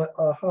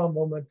aha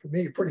moment for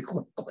me pretty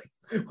quickly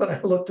when I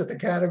looked at the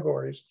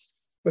categories.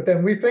 But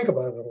then we think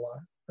about it a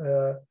lot.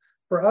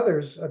 For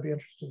others, I'd be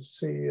interested to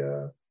see,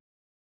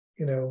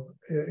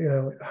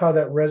 how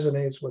that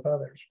resonates with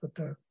others. But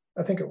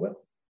I think it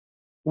will.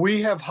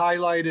 We have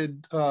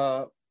highlighted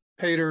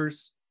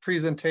Peter's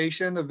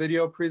presentation, a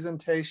video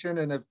presentation,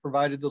 and have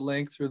provided the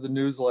link through the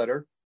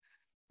newsletter.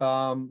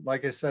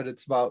 Like I said,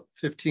 it's about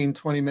 15,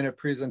 20-minute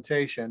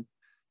presentation.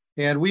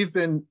 And we've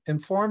been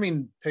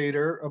informing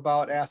Peter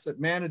about asset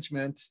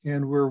management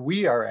and where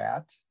we are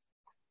at.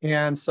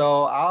 And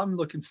so I'm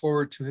looking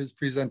forward to his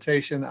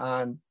presentation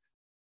on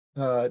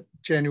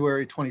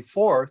January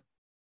 24th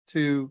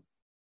to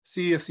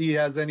see if he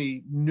has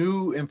any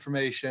new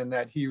information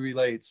that he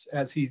relates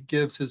as he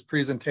gives his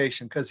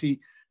presentation, because he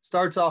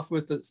starts off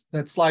with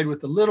that slide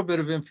with a little bit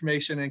of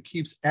information and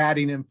keeps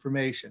adding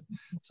information.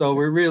 So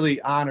we're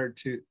really honored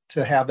to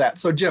have that.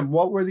 So Jim,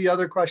 what were the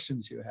other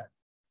questions you had?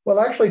 Well,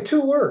 actually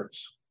 2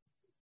 words.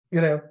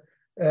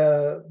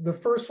 The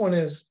first one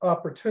is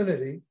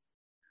opportunity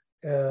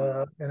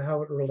and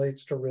how it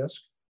relates to risk,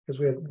 because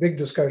we had big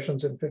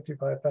discussions in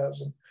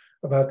 55,000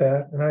 about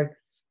that. And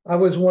I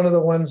was one of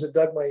the ones that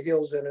dug my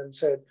heels in and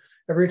said,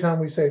 every time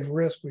we say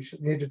risk, we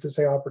needed to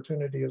say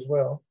opportunity as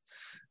well.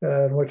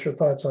 And what your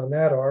thoughts on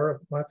that are.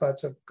 My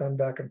thoughts have gone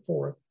back and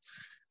forth.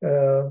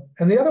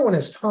 And the other one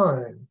is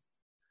time,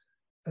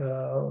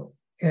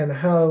 and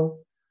how,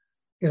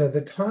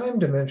 the time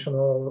dimension of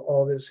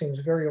all this seems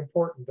very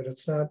important, but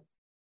it's not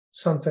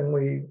something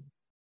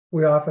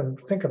we often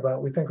think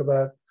about. We think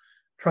about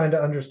trying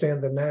to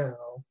understand the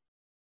now,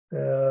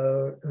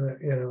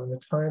 and the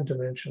time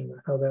dimension,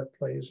 how that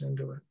plays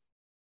into it.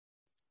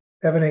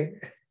 Have any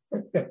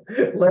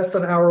less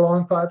than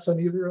hour-long thoughts on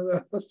either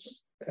of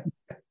those?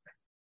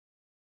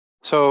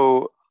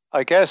 So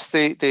I guess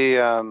if we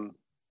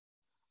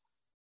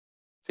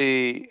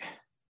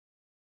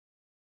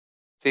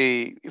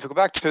go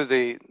back to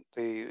the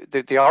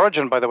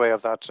origin, by the way,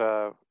 of that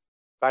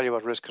value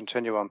at risk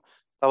continuum,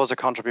 that was a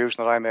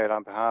contribution that I made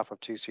on behalf of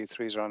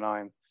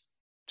TC309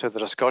 to the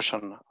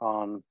discussion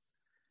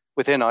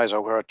within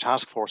ISO, where a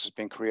task force has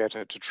been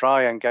created to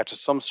try and get to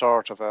some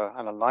sort of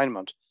an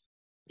alignment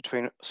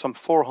between some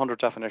 400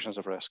 definitions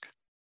of risk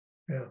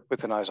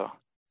within ISO.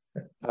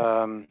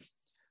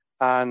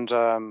 And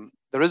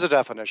there is a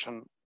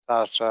definition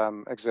that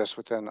exists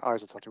within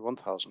ISO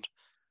 31000,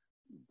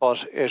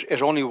 but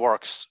it only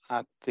works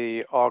at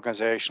the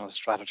organizational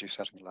strategy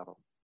setting level.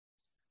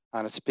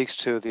 And it speaks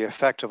to the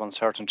effect of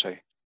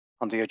uncertainty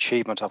on the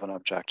achievement of an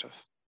objective.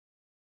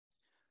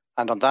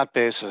 And on that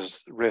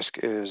basis, risk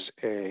is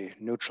a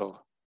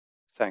neutral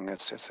thing.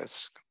 It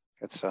is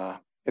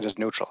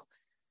neutral.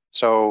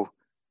 So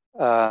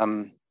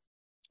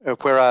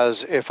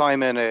whereas if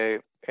I'm in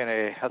a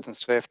health and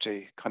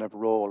safety kind of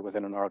role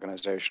within an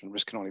organization,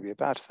 risk can only be a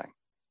bad thing,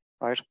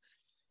 right?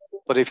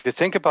 But if you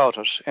think about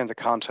it in the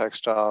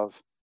context of,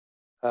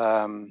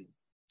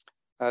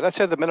 let's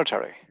say the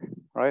military,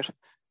 right?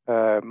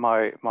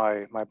 My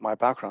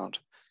background,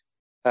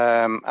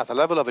 at the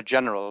level of a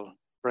general,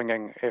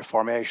 bringing a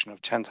formation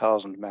of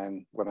 10,000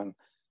 men, women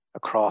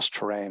across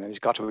terrain, and he's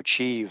got to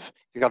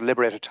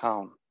liberate a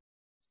town.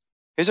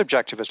 His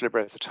objective is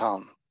liberate the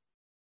town,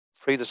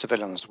 free the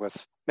civilians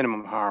with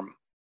minimum harm.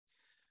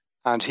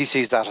 And he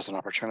sees that as an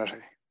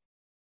opportunity.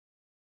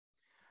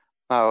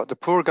 Now, the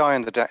poor guy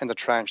in the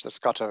trench that's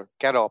got to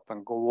get up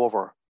and go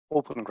over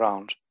open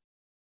ground,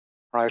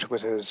 right,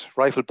 with his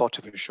rifle butt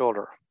to his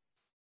shoulder,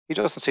 he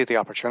doesn't see the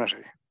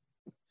opportunity.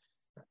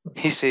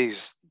 He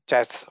sees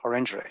death or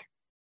injury,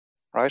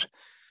 right?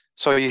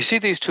 So you see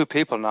these two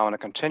people now in a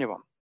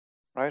continuum,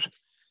 right?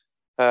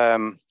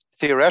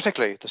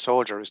 Theoretically, the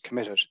soldier is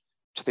committed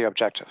to the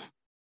objective,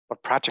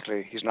 but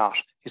practically he's not.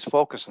 He's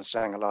focused on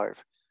staying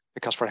alive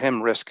because for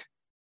him, risk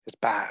is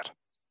bad.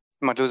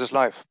 He might lose his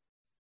life.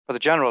 For the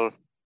general,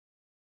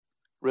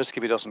 risk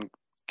if he doesn't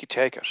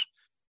take it,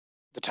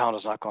 the town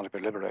is not going to be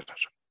liberated.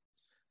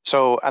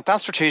 So at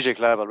that strategic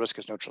level, risk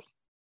is neutral.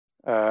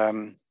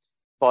 And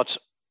what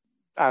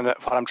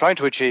I'm trying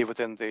to achieve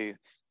within the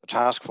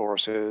task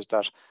force is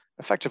that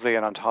effectively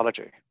an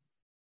ontology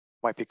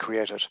might be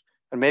created.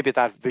 And maybe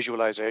that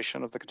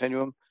visualization of the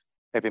continuum,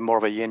 maybe more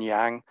of a yin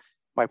yang,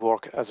 might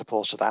work as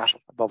opposed to that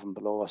above and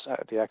below us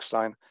at the X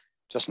line.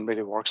 Doesn't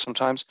really work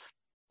sometimes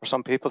for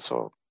some people.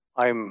 So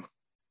I'm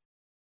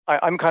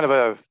kind of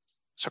a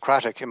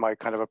Socratic in my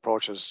kind of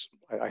approaches,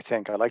 I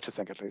think. I like to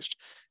think at least.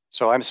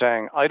 So I'm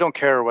saying, I don't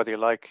care whether you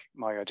like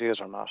my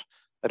ideas or not.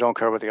 I don't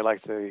care whether you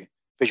like the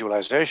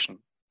visualization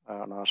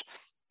or not.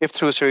 If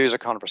through a series of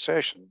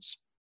conversations,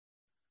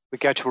 we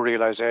get to a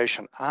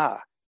realization,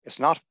 it's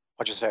not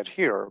what you said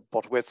here,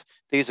 but with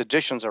these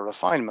additions or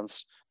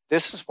refinements,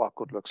 this is what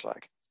good looks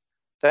like.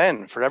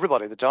 Then for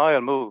everybody, the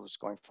dial moves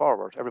going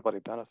forward, everybody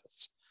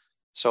benefits.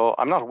 So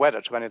I'm not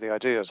wedded to any of the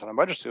ideas. What I'm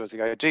wedded to is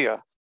the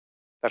idea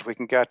that we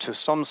can get to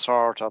some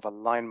sort of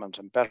alignment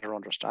and better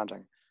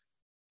understanding,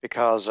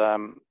 because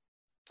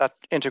that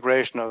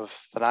integration of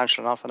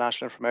financial and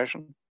non-financial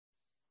information,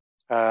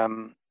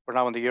 we're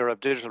now in the era of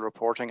digital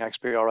reporting,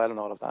 XBRL and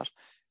all of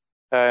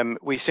that.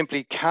 We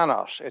simply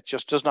cannot, it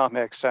just does not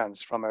make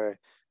sense from a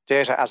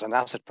data as an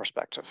asset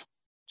perspective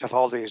to have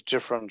all these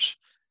different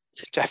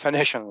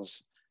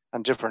definitions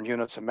and different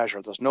units of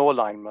measure. There's no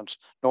alignment,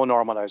 no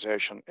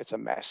normalization. It's a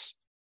mess.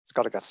 It's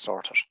got to get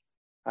sorted.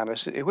 And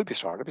it will be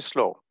sorted. It'll be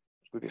slow.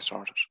 It will be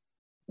sorted.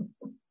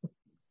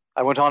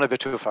 I went on a bit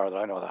too far,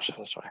 I know that.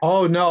 Sorry.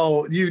 Oh,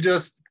 no, you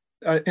just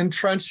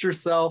entrenched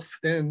yourself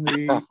in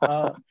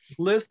the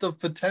list of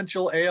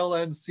potential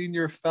ALN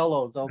senior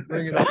fellows. I'll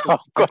bring it up at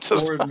the next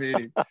board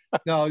meeting.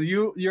 No,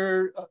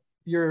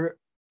 your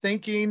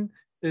thinking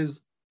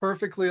is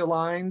perfectly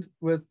aligned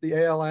with the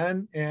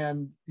ALN,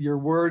 and your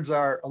words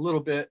are a little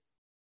bit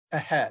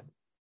ahead.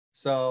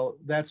 So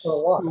that's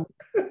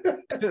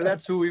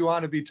that's who we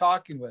want to be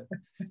talking with.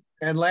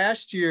 And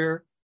last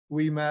year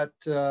we met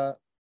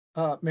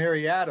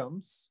Mary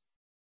Adams,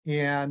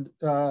 and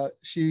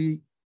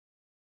she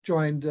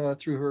joined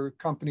through her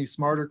company,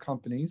 Smarter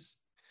Companies,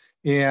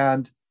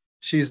 and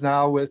she's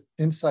now with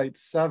Insight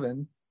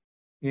 7,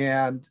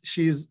 and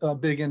she's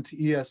big into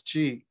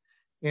ESG.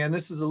 And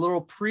this is a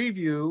little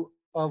preview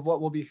of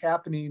what will be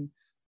happening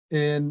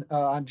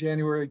on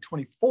January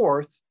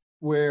 24th,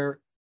 where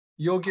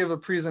you'll give a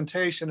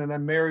presentation and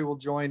then Mary will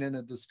join in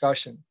a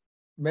discussion.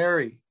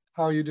 Mary,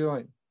 how are you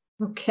doing?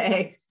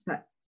 Okay,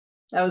 that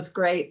was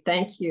great.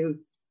 Thank you,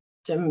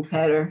 Jim and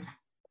Peter.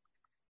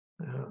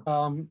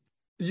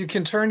 You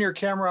can turn your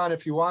camera on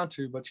if you want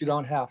to, but you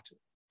don't have to.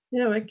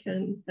 No, I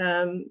can.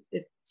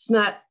 It's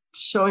not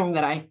showing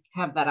that I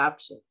have that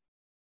option.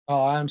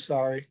 Oh, I'm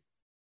sorry.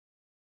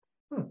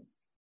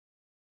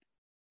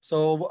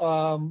 So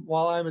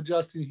while I'm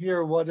adjusting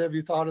here, what have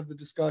you thought of the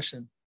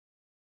discussion?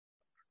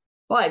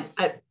 Well,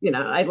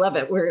 I love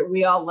it.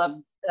 We all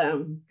love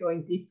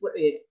going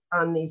deeply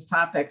on these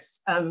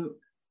topics. A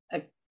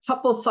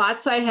couple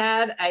thoughts I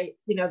had.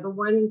 The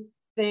one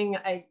thing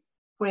I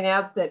point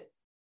out that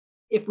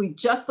if we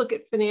just look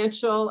at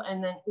financial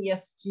and then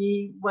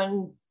ESG,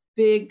 one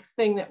big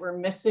thing that we're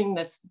missing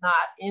that's not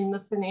in the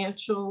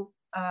financial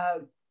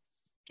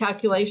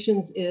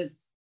calculations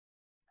is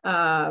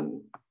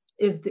the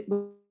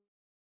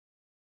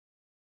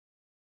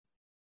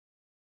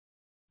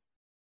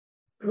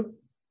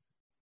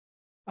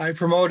I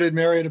promoted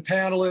Mary to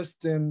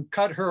panelist and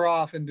cut her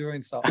off in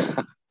doing so.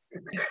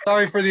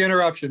 Sorry for the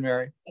interruption,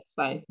 Mary. That's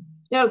fine.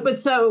 No, but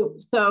so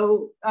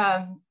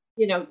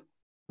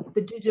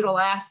the digital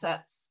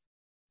assets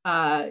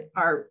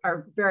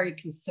are very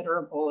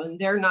considerable, and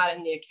they're not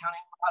in the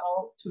accounting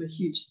model to a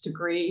huge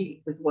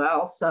degree as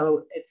well.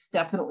 So it's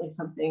definitely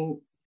something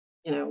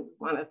we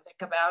want to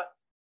think about.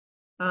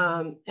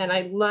 And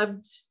I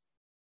loved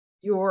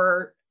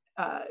your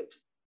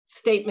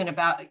statement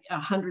about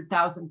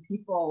 100,000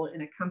 people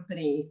in a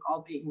company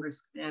all being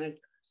risk managers.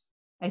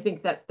 I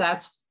think that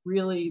that's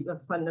really the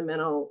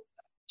fundamental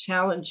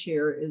challenge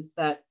here, is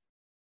that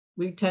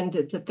we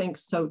tended to think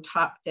so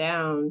top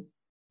down.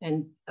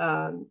 And,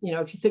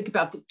 if you think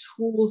about the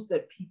tools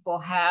that people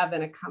have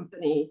in a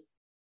company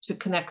to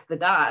connect the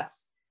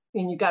dots,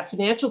 you've got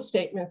financial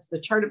statements,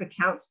 the chart of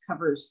accounts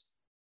covers,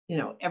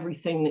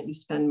 everything that you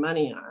spend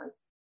money on.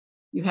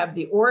 You have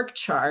the org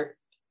chart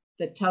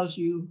that tells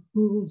you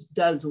who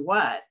does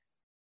what,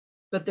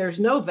 but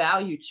there's no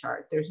value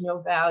chart. There's no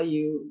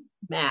value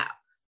map.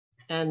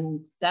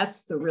 And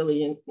that's the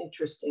really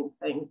interesting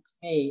thing to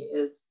me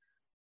is,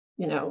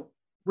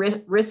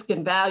 risk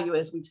and value,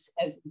 as we've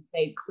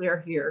made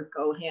clear here,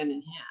 go hand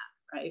in hand,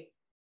 right?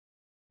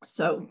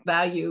 So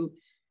value,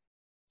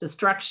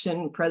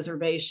 destruction,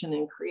 preservation,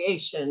 and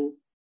creation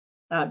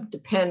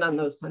depend on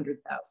those 100,000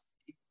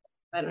 people.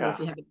 I don't know if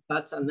you have any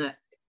thoughts on that.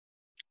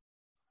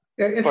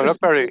 Yeah,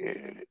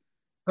 interesting.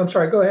 I'm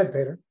sorry, go ahead,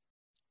 Peter.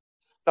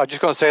 I'm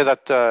just going to say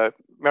that,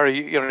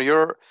 Mary,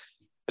 you're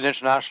an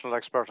international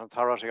expert and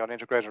authority on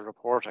integrated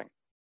reporting,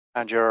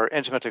 and you're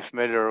intimately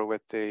familiar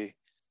with the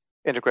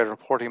integrated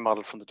reporting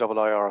model from the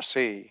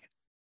IIRC.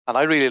 And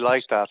I really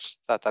like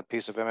that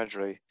piece of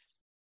imagery.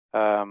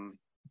 It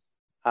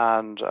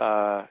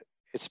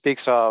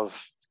speaks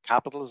of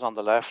capitals on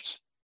the left,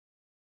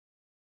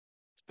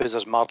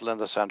 business model in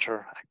the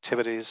center,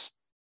 activities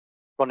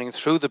running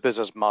through the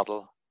business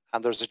model,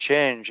 and there's a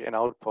change in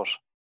output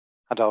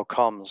and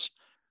outcomes.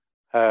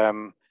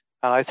 And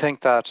I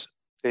think that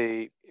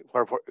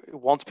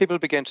once people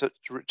begin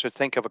to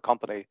think of a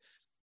company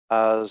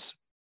as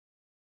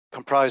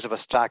comprised of a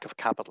stack of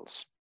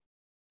capitals,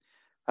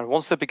 and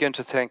once they begin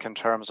to think in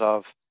terms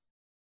of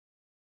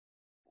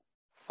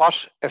what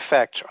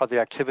effect are the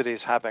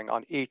activities having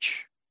on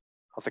each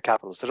of the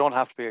capitals, they don't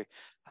have to be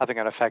having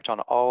an effect on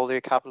all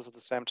the capitals at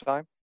the same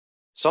time.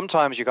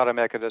 Sometimes you got to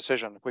make a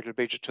decision which will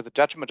be to the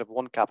detriment of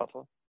one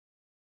capital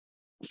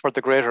for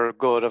the greater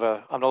good of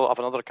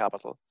another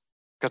capital,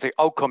 because the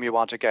outcome you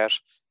want to get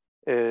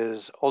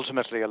is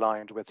ultimately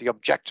aligned with the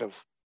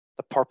objective,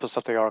 the purpose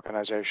of the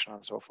organization,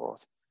 and so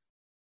forth.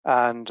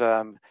 And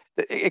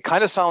it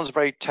kind of sounds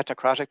very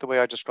technocratic the way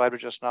I described it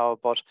just now,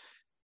 but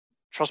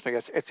trust me,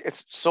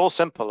 it's so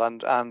simple.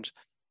 And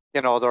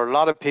you know, there are a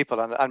lot of people,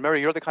 and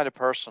Mary, you're the kind of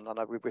person, and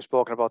we've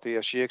spoken about the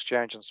ESG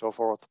exchange and so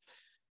forth.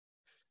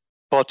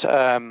 But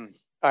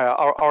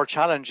our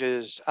challenge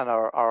is, and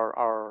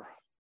our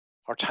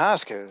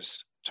task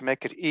is to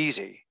make it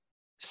easy,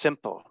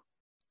 simple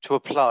to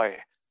apply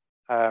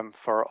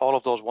for all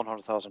of those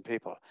 100,000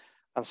 people.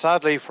 And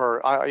sadly,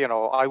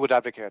 I would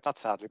advocate, not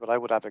sadly, but I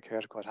would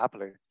advocate quite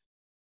happily,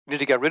 we need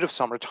to get rid of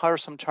some, retire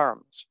some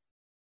terms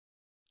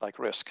like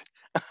risk.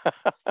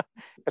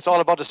 It's all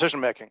about decision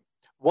making.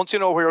 Once you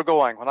know where you're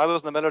going, when I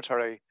was in the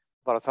military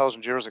about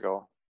 1,000 years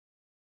ago,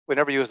 we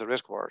never used the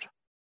risk word.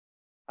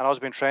 And I was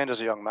being trained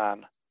as a young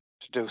man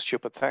to do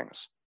stupid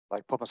things,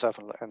 like put myself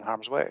in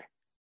harm's way.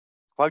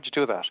 Why would you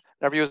do that?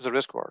 Never use the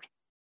risk word.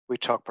 We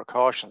took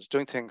precautions.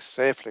 Doing things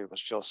safely was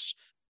just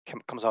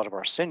comes out of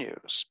our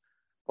sinews.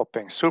 But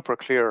being super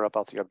clear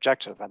about the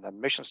objective and the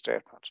mission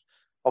statement,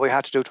 what we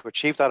had to do to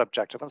achieve that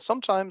objective. And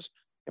sometimes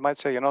you might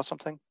say, you know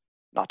something,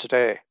 not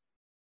today.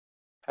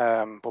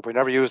 But we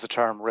never use the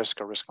term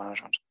risk or risk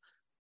management.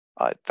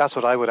 That's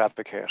what I would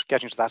advocate,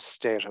 getting to that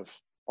state of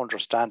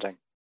understanding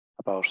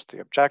about the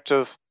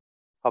objective,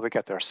 how we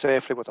get there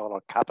safely with all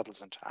our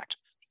capitals intact to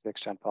the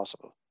extent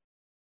possible.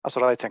 That's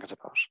what I think it's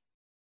about.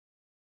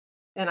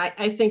 And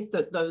I think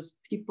that those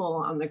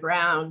people on the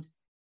ground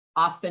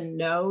often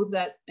know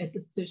that a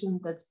decision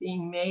that's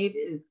being made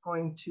is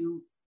going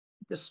to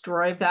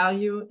destroy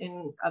value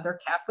in other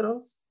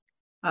capitals,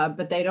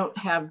 but they don't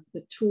have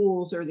the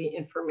tools or the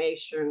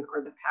information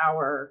or the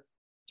power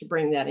to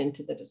bring that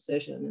into the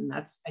decision. And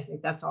I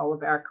think that's all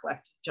of our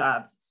collective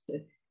jobs,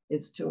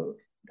 is to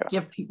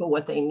give people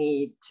what they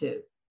need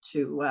to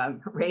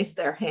raise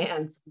their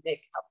hands and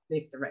help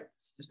make the right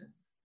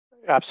decisions.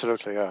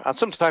 Absolutely, yeah. And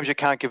sometimes you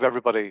can't give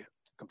everybody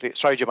complete.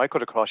 Sorry, Jim, I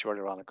could have crossed you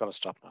earlier on. I'm going to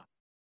stop now.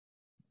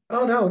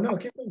 Oh no,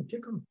 keep going.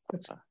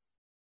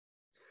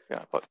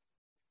 Yeah, but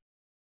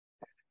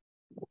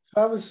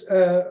I was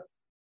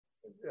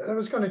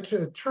going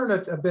to turn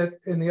it a bit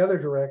in the other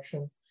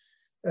direction.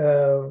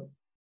 Thinking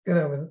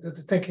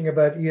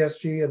about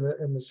ESG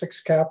and the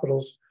six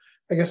capitals.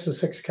 I guess the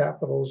six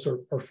capitals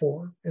are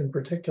four in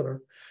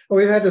particular. And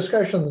we've had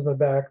discussions in the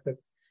back that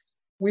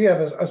we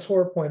have a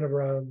sore point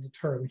around the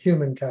term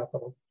human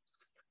capital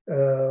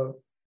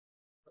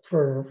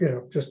for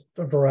just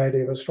a variety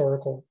of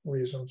historical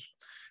reasons.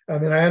 I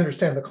mean, I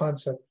understand the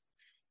concept.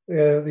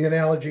 The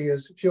analogy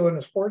is, if you own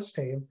a sports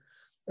team,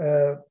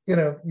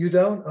 you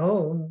don't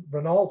own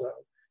Ronaldo.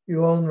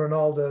 You own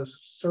Ronaldo's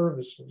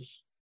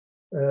services.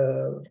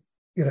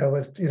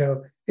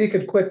 He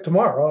could quit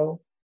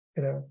tomorrow,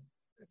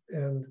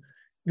 and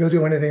go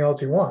do anything else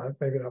he wants.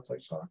 Maybe not play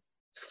soccer,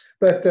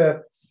 but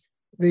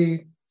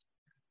the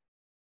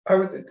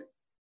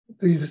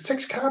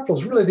six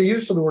capitals, really, the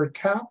use of the word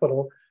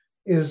capital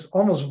is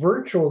almost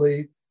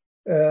virtually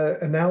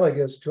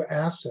analogous to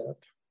asset.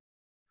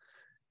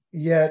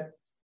 Yet,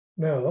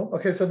 no.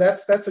 Okay, so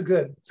that's a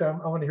good. So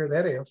I want to hear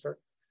that answer.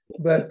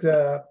 But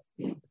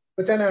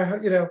then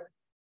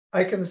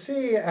I can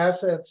see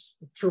assets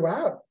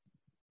throughout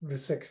the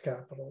six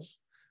capitals,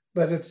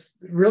 but it's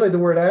really the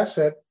word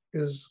asset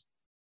is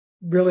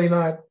really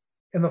not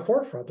in the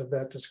forefront of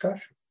that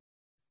discussion.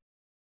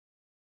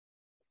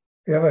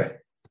 The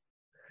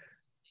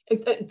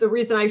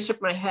reason I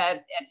shook my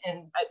head,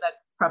 and that's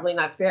probably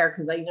not fair,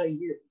 because I know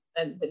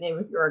the name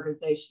of your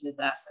organization is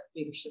Asset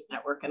Leadership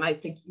Network, and I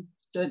think you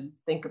should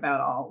think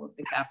about all of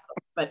the capitals.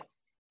 But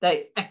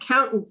the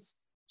accountants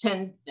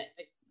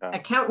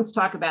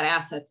talk about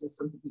assets as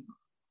something,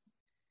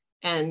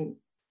 and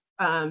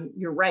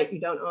you're right, you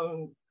don't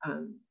own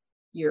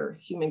your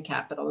human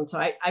capital. And so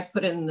I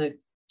put in the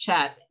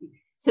chat,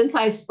 since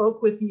I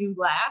spoke with you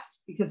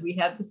last, because we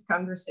had this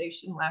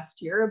conversation last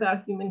year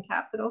about human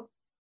capital,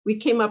 we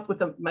came up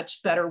with a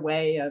much better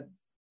way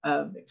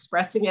of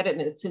expressing it. And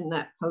it's in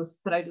that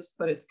post that I just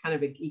put. It's kind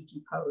of a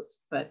geeky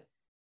post, but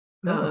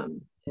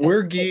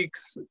we're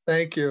geeks.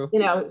 Thank you.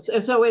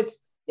 So it's,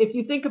 if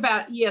you think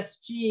about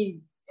ESG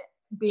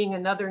being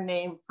another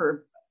name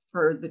for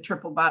for the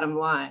triple bottom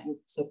line,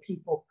 so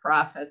people,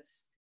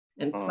 profits,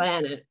 and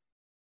planet,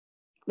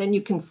 then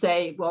you can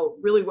say, well,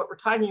 really what we're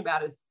talking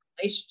about is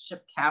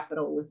relationship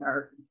capital with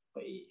our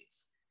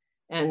employees.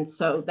 And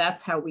so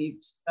that's how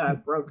we've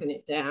broken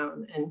it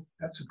down. And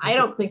I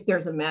don't think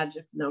there's a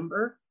magic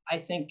number. I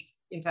think,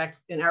 in fact,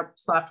 in our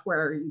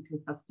software, you can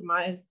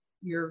customize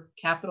your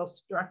capital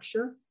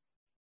structure.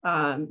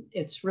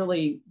 It's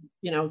really,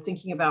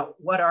 thinking about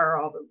what are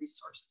all the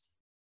resources.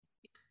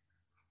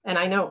 And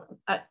I know,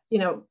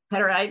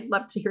 Petter, I'd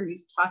love to hear you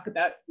talk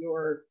about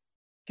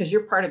because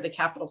you're part of the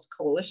Capitals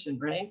Coalition,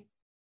 right?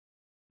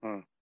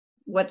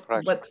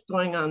 What's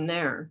going on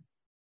there?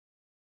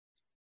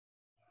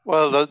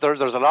 Well,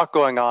 there's a lot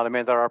going on. I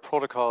mean, there are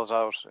protocols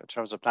out in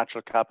terms of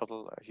natural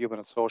capital, human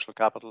and social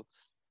capital,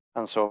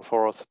 and so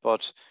forth.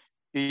 But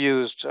you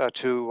used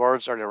two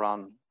words earlier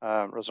on,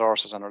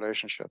 resources and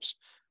relationships.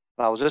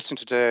 And I was listening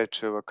today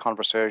to a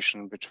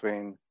conversation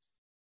between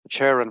the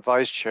chair and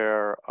vice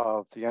chair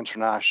of the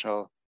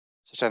International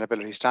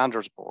Sustainability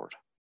Standards Board,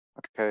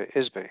 okay,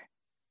 ISBE.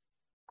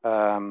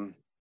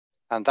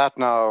 And that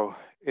now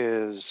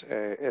is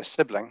a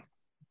sibling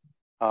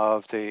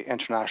of the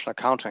International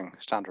Accounting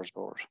Standards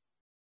Board.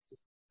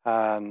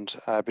 And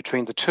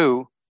between the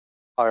two,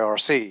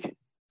 IRC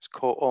is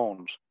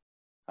co-owned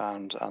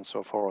and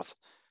so forth,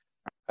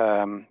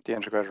 the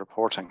integrated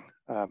reporting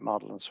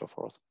model and so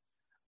forth.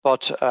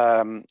 But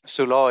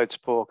Sue Lloyd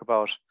spoke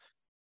about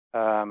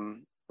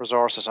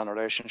resources and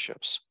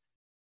relationships.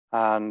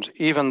 And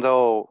even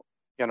though,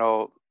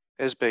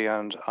 ISBE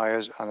and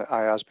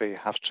IASB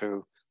have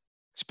to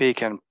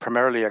speak in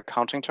primarily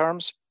accounting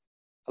terms,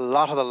 a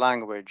lot of the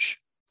language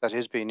that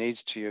ISBE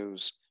needs to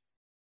use,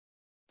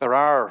 there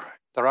are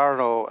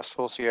no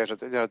associated,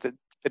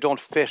 they don't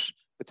fit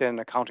within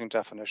accounting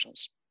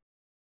definitions.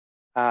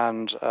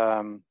 And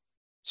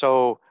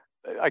so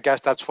I guess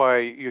that's why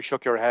you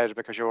shook your head,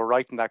 because you were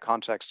right in that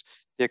context.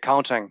 The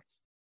accounting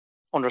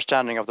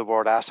understanding of the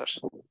word asset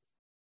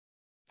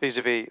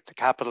vis-a-vis the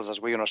capitals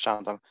as we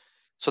understand them.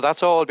 So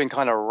that's all been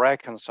kind of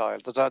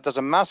reconciled. There's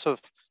a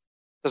massive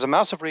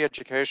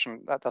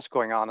re-education that's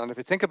going on. And if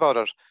you think about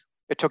it,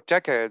 it took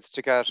decades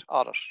to get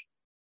audit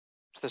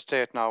to the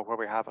state now where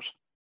we have it.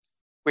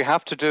 We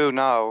have to do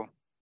now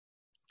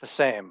the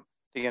same,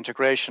 the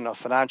integration of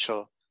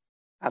financial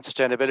and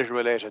sustainability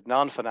related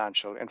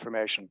non-financial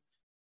information,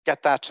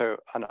 get that to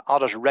an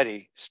audit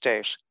ready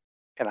state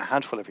in a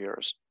handful of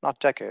years, not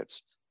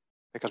decades,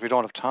 because we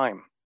don't have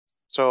time.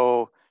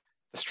 So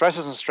the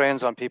stresses and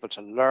strains on people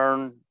to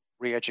learn,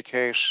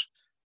 re-educate,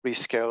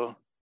 reskill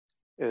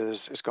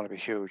is going to be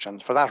huge.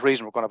 And for that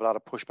reason, we're going to have a lot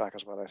of pushback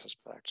as well, I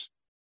suspect.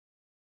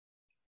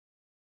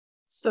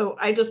 So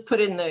I just put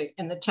in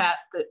the chat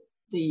that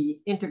the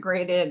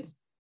integrated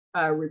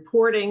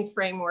reporting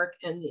framework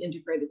and the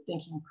integrated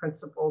thinking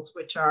principles,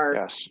 which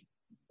are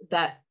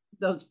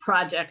those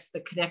projects,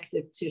 the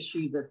connective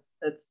tissue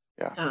that's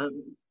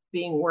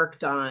being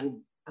worked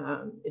on.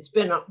 It's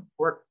been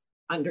worked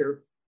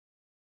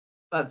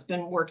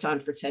on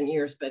for 10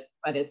 years, but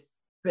it's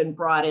been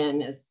brought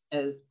in as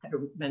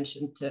Petter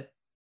mentioned to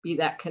be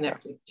that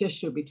connective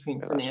tissue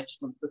between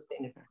financial and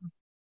sustainability.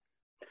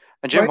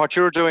 And Jim, what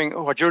you're doing in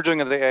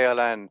the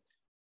ALN,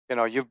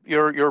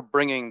 you're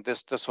bringing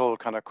this whole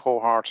kind of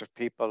cohort of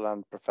people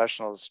and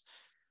professionals.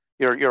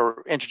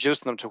 You're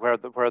introducing them to where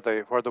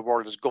the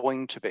world is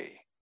going to be,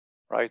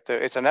 right?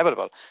 It's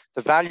inevitable.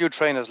 The value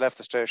train has left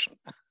the station,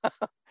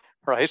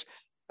 right?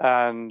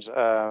 And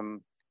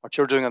what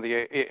you're doing on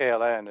the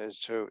ALN is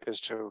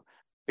to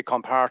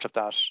become part of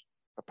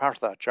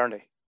that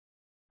journey,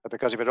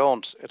 because if you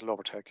don't, it'll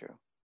overtake you.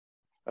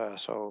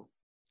 So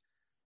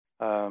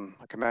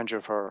I commend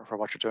you for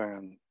what you're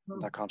doing in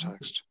that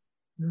context.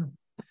 Yeah.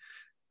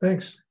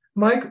 Thanks.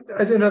 Mike,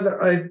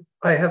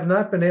 I have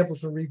not been able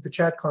to read the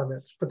chat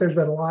comments, but there's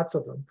been lots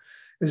of them.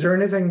 Is there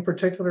anything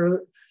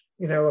particular,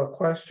 a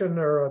question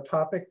or a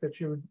topic that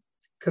you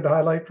could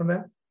highlight from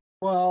that?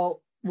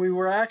 Well, we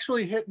were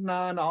actually hitting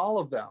on all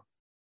of them.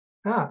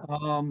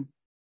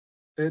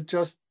 It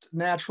just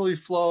naturally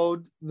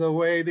flowed. The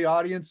way the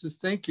audience is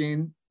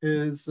thinking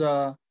is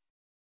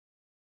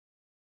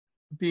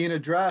being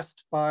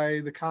addressed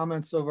by the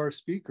comments of our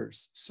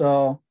speakers.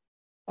 So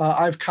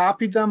I've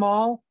copied them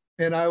all,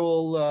 and I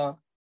will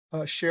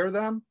share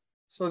them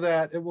so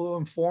that it will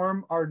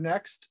inform our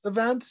next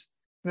event.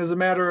 And as a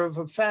matter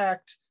of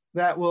fact,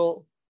 that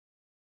will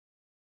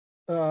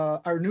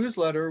our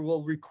newsletter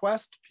will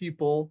request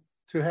people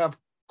to have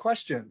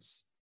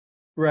questions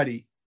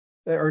ready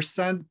or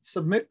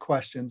submit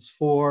questions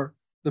for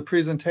the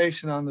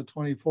presentation on the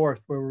 24th,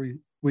 where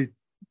we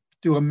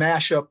do a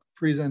mashup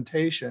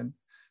presentation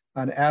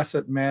on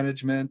asset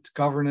management,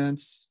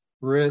 governance,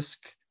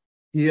 risk,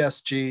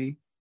 ESG.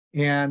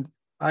 And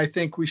I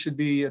think we should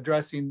be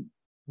addressing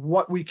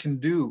what we can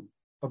do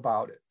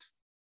about it.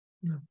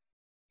 Yeah.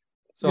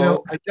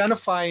 So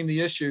identifying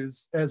the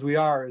issues as we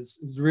are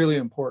is really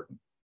important.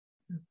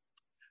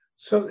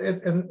 So,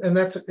 and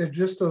that's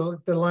just the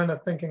line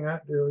of thinking I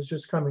do is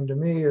just coming to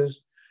me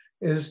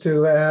is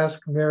to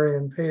ask Mary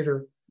and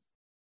Peter,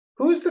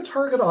 who's the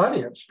target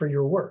audience for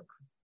your work?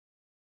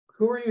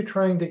 Who are you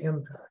trying to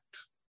impact?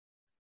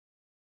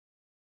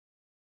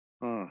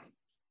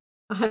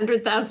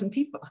 100,000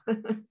 people.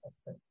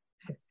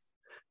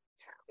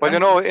 Well, you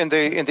know, in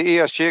the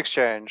ESG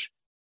exchange,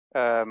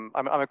 I'm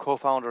a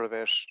co-founder of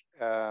it.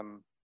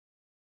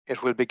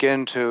 It will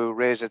begin to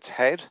raise its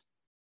head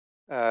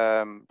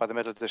by the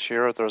middle of this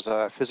year. There's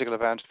a physical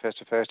event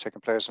face-to-face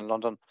taking place in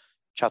London,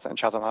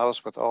 Chatham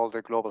House, with all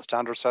the global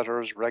standard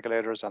setters,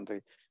 regulators, and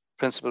the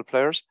principal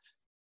players.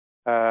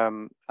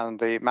 And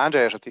the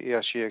mandate of the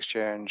ESG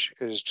exchange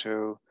is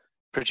to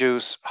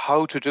produce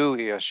how to do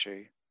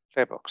ESG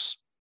playbooks,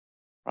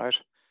 right?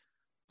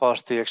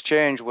 But the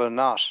exchange will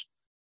not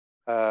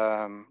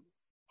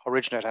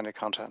originate any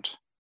content.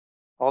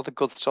 All the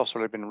good stuff's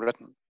already been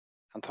written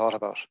and thought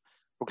about.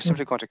 We're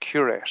simply going to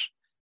curate.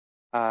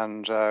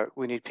 And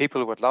we need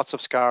people with lots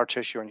of scar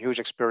tissue and huge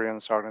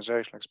experience,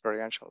 organizational,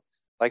 experiential,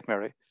 like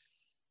Mary,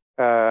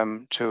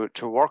 to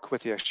work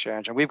with the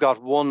exchange. And we've got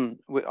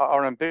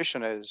our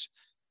ambition is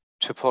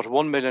to put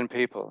 1 million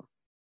people,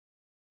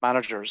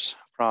 managers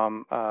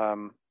from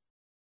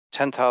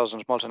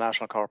 10,000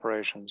 multinational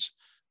corporations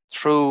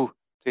through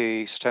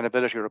the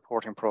sustainability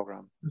reporting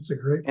program. That's a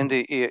great in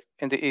the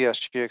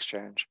ESG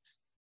exchange.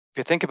 If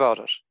you think about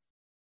it,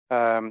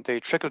 the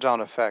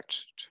trickle-down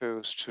effect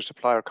to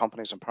supplier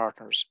companies and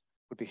partners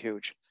would be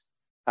huge.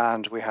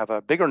 And we have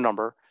a bigger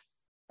number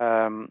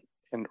in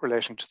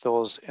relation to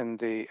those in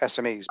the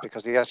SMEs,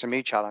 because the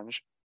SME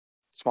challenge,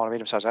 small and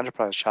medium-sized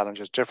enterprise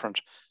challenge, is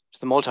different to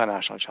the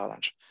multinational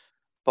challenge.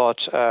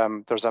 But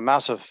there's a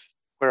massive,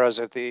 whereas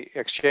the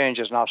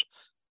exchange is not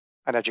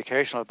an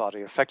educational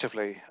body,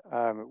 effectively,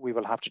 we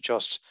will have to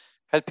just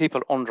help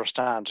people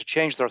understand, to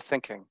change their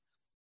thinking.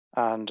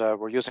 And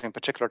we're using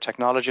particular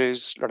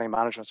technologies, learning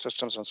management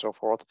systems and so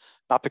forth,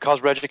 not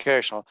because we're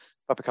educational,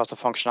 but because the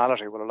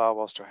functionality will allow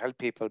us to help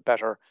people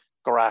better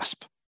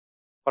grasp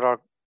what are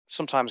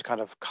sometimes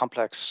kind of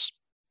complex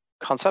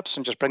concepts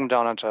and just bring them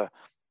down into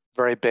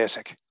very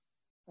basic,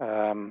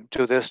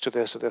 do this, do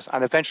this, do this.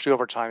 And eventually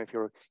over time, if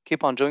you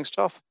keep on doing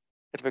stuff,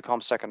 it'll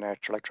become second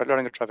nature, like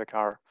learning to drive a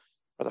car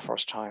for the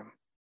first time.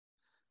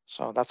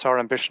 So that's our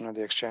ambition in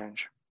the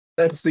exchange.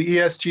 That's the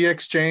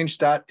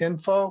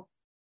esgexchange.info.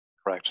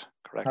 Correct.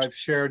 I've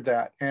shared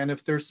that. And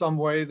if there's some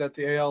way that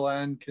the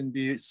ALN can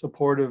be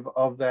supportive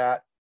of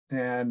that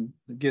and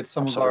get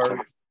some Absolutely. of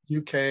our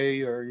UK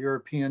or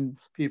European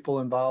people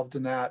involved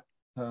in that.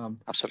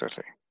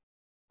 Absolutely.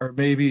 Or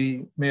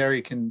maybe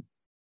Mary can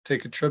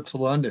take a trip to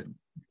London.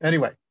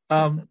 Anyway,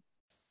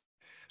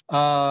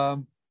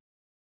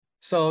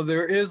 so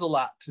there is a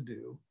lot to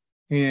do.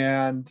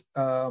 And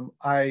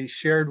I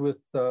shared with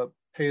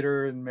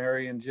Peter and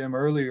Mary and Jim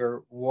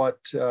earlier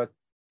what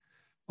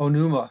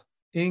Onuma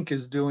Inc.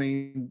 is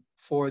doing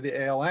for the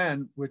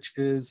ALN, which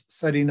is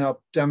setting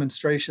up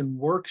demonstration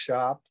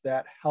workshop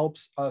that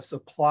helps us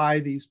apply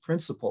these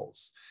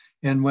principles.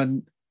 And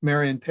when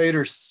Mary and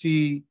Peter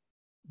see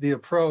the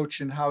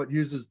approach and how it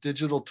uses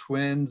digital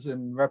twins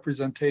and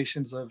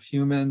representations of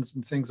humans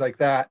and things like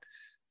that,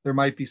 there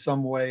might be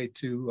some way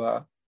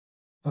to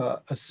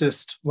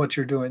assist what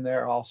you're doing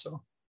there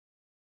also.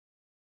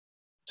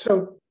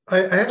 So I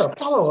had a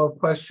follow-up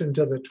question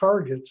to the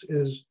targets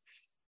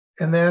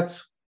and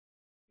that's,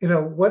 you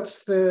know,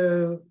 what's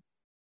the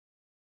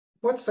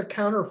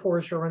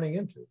counterforce you're running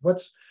into?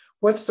 What's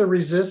the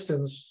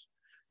resistance?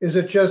 Is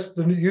it just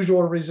the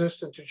usual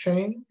resistance to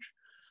change?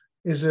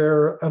 Is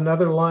there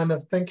another line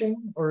of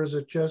thinking, or is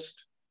it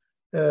just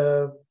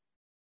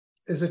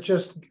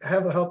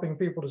helping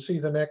people to see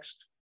the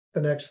next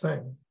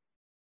thing?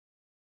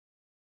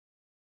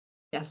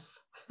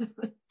 Yes.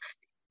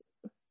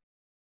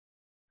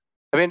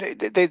 I mean,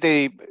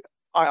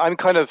 I'm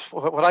kind of,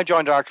 when I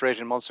joined Archer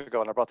 18 months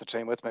ago and I brought the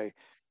team with me,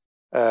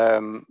 I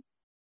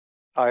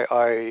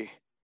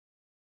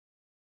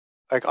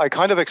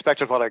kind of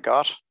expected what I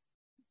got,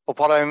 but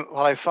what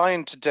I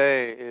find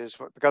today is,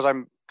 because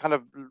I'm kind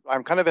of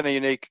in a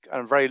unique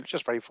and very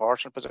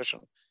fortunate position,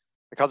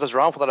 because it's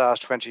around for the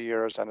last 20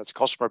 years and it's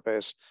customer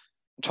base.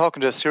 I'm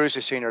talking to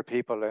seriously senior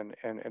people in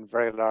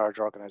very large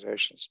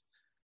organizations,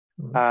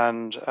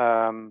 and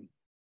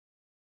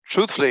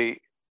truthfully,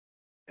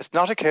 it's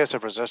not a case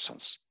of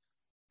resistance.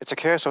 It's a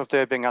case of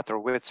they being at their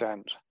wits'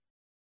 end.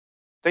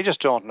 They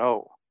just don't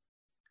know.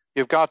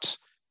 You've got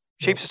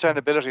chief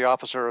sustainability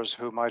officers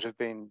who might have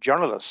been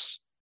journalists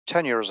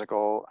 10 years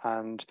ago,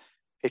 and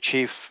a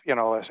chief, a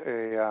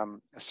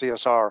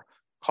CSR,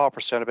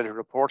 corporate sustainability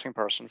reporting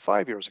person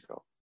 5 years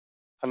ago.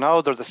 And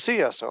now they're the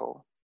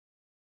CSO.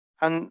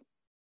 And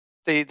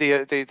they've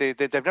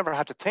never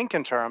had to think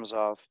in terms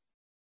of,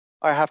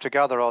 I have to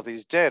gather all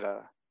these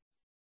data,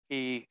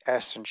 E,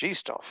 S, and G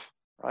stuff,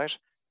 right?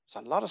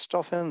 There's a lot of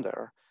stuff in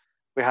there.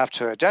 We have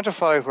to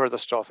identify where the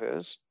stuff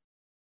is,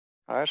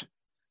 right?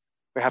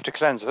 We have to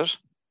cleanse it,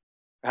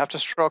 we have to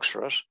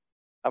structure it,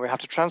 and we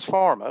have to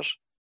transform it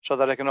so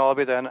that it can all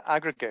be then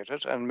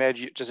aggregated and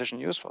made decision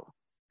useful.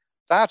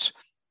 That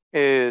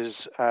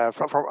is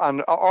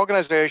for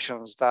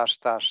organizations that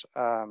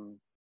are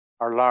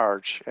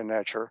large in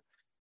nature.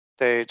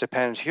 they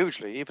depend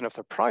hugely, even if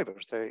they're private,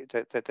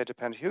 they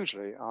depend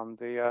hugely on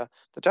the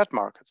debt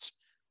markets.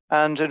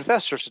 And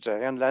investors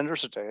today and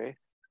lenders today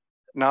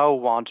now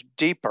want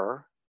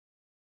deeper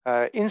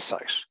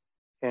insight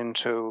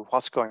into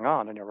what's going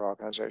on in your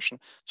organization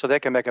so they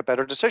can make a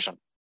better decision.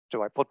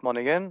 Do I put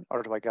money in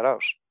or do I get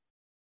out?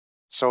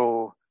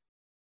 So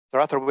they're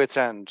at their wits'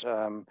 end.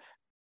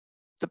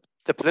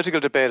 The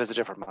political debate is a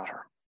different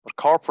matter, but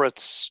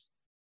corporates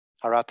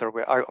are at their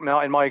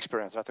in my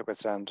experience, at their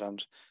wits' end,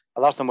 and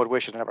a lot of them would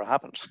wish it never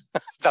happened,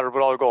 that it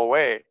would all go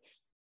away.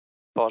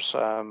 But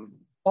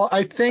well,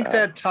 I think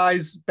that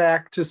ties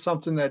back to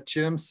something that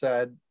Jim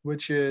said,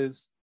 which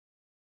is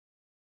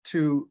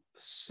to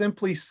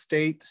simply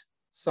state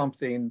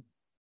something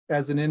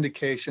as an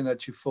indication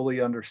that you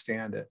fully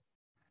understand it.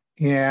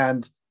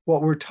 And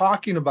what we're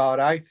talking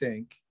about, I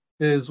think,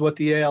 is what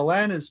the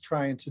ALN is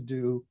trying to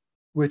do,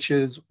 which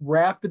is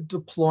rapid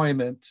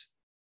deployment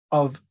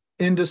of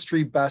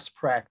industry best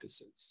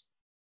practices.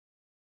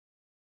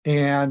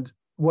 And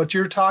what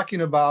you're talking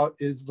about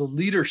is the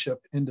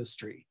leadership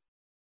industry.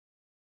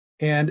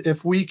 And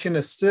if we can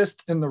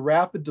assist in the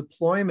rapid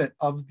deployment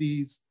of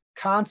these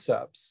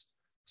concepts,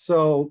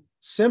 so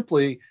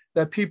simply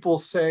that people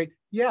say,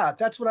 yeah,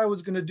 that's what I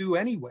was going to do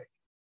anyway,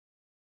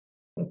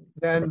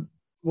 then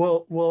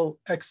we'll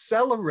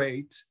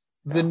accelerate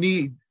the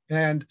need.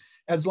 And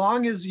as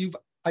long as you've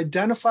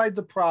identified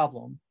the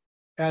problem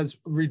as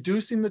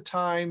reducing the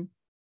time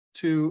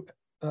to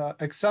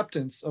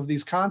acceptance of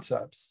these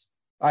concepts,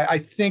 I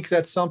think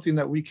that's something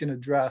that we can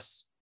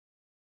address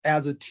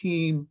as a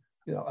team,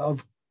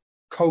 of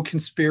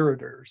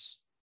co-conspirators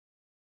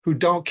who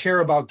don't care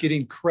about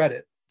getting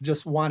credit,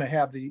 just want to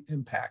have the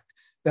impact.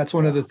 That's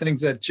one of the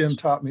things that Jim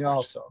taught me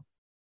also.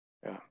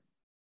 Yeah.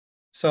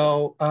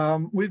 So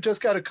we've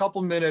just got a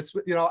couple minutes.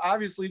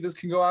 Obviously this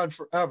can go on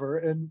forever,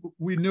 and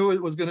we knew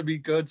it was going to be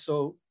good,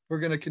 so we're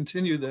going to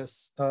continue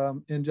this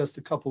in just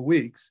a couple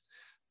weeks.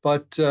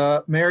 But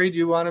Mary, do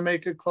you want to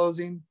make a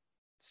closing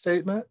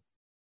statement?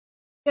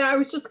 Yeah, I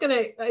was just going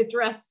to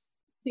address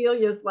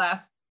Celia's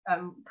last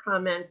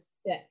comment,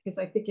 because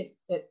I think it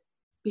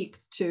speaks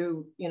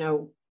to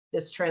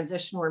this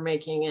transition we're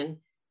making, and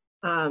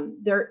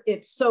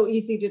it's so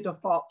easy to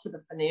default to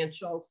the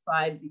financial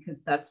side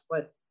because that's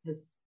what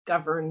has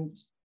governed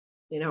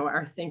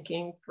our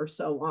thinking for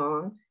so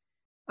long.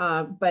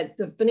 But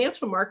the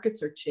financial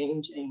markets are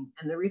changing,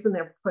 and the reason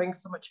they're putting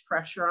so much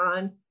pressure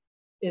on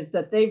is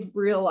that they've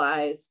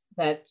realized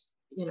that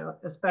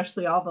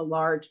especially all the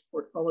large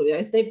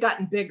portfolios, they've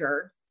gotten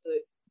bigger,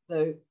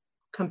 the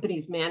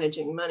companies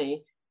managing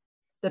money,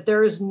 that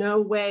there is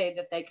no way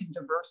that they can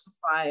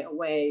diversify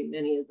away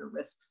many of the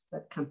risks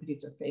that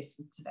companies are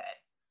facing today.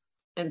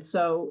 And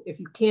so if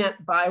you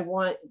can't buy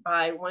one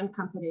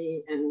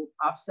company and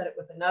offset it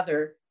with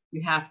another,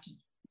 you have to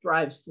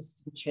drive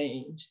system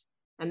change.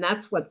 And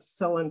that's what's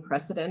so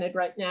unprecedented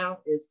right now,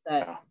 is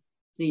that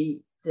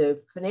the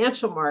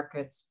financial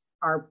markets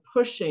are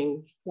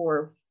pushing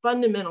for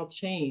fundamental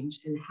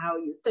change in how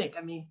you think.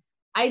 I mean,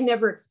 I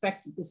never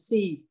expected to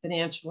see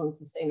financial and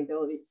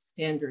sustainability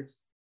standards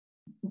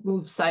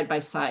move side by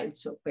side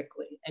so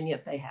quickly, and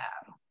yet they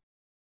have.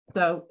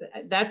 So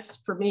that's,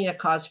 for me, a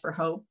cause for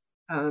hope.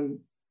 But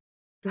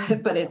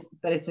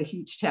it's a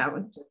huge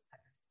challenge. So,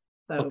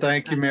 well,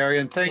 thank you, Mary,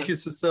 and thank you,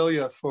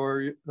 Cecilia,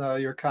 for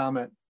your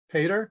comment.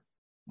 Peter?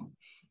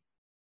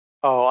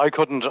 Oh, I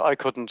couldn't.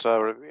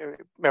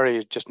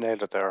 Mary just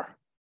nailed it there.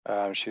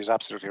 She's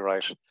absolutely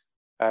right.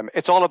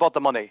 It's all about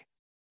the money.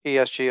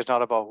 ESG is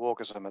not about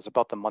wokeism. It's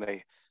about the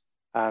money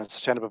and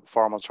sustainable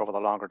performance over the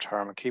longer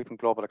term and keeping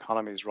global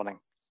economies running.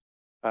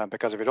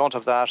 Because if you don't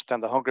have that,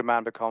 then the hungry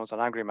man becomes an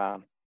angry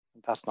man.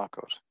 That's not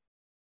good.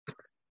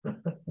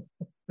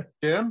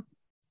 Jim?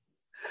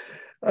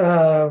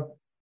 I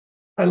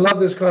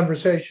love this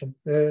conversation.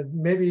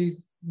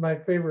 Maybe my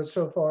favorite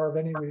so far of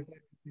any we've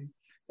had with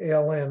the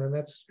ALN, and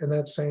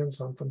that's saying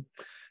something.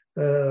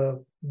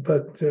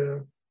 But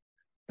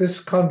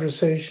this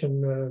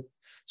conversation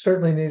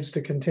certainly needs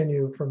to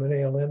continue from an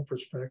ALN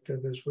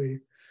perspective as we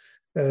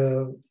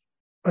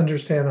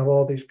understand how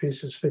all these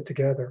pieces fit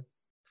together.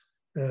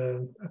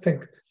 I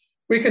think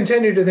we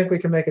continue to think we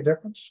can make a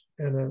difference,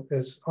 and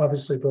as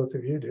obviously both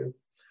of you do.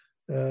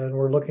 And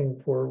we're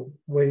looking for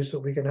ways that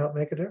we can help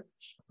make a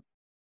difference.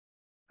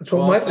 That's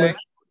what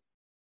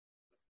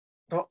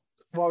what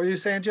were you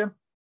saying, Jim?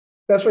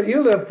 That's what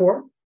you live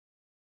for.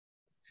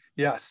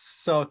 Yes.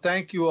 So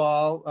thank you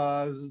all.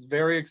 This is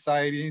very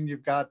exciting.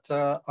 You've got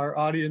our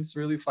audience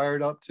really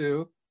fired up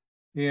too.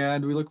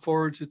 And we look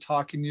forward to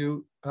talking to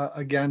you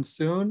again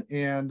soon.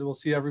 And we'll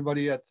see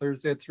everybody at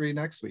Thursday at 3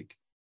 next week.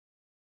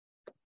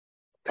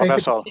 Thank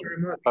That's you all. very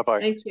much. Bye-bye.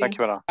 Thank you. Thank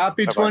you, Anna.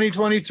 Happy Bye-bye.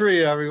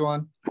 2023,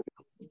 everyone.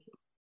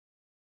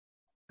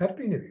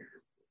 Happy New Year.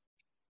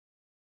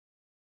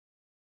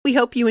 We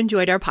hope you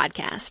enjoyed our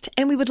podcast,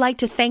 and we would like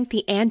to thank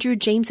the Andrew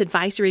James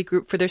Advisory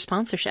Group for their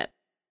sponsorship.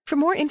 For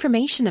more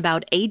information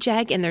about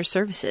AJAG and their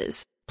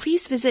services,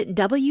 please visit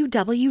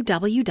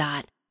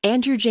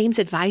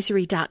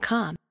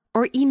www.andrewjamesadvisory.com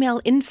or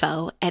email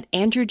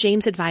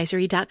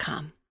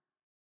info@andrewjamesadvisory.com.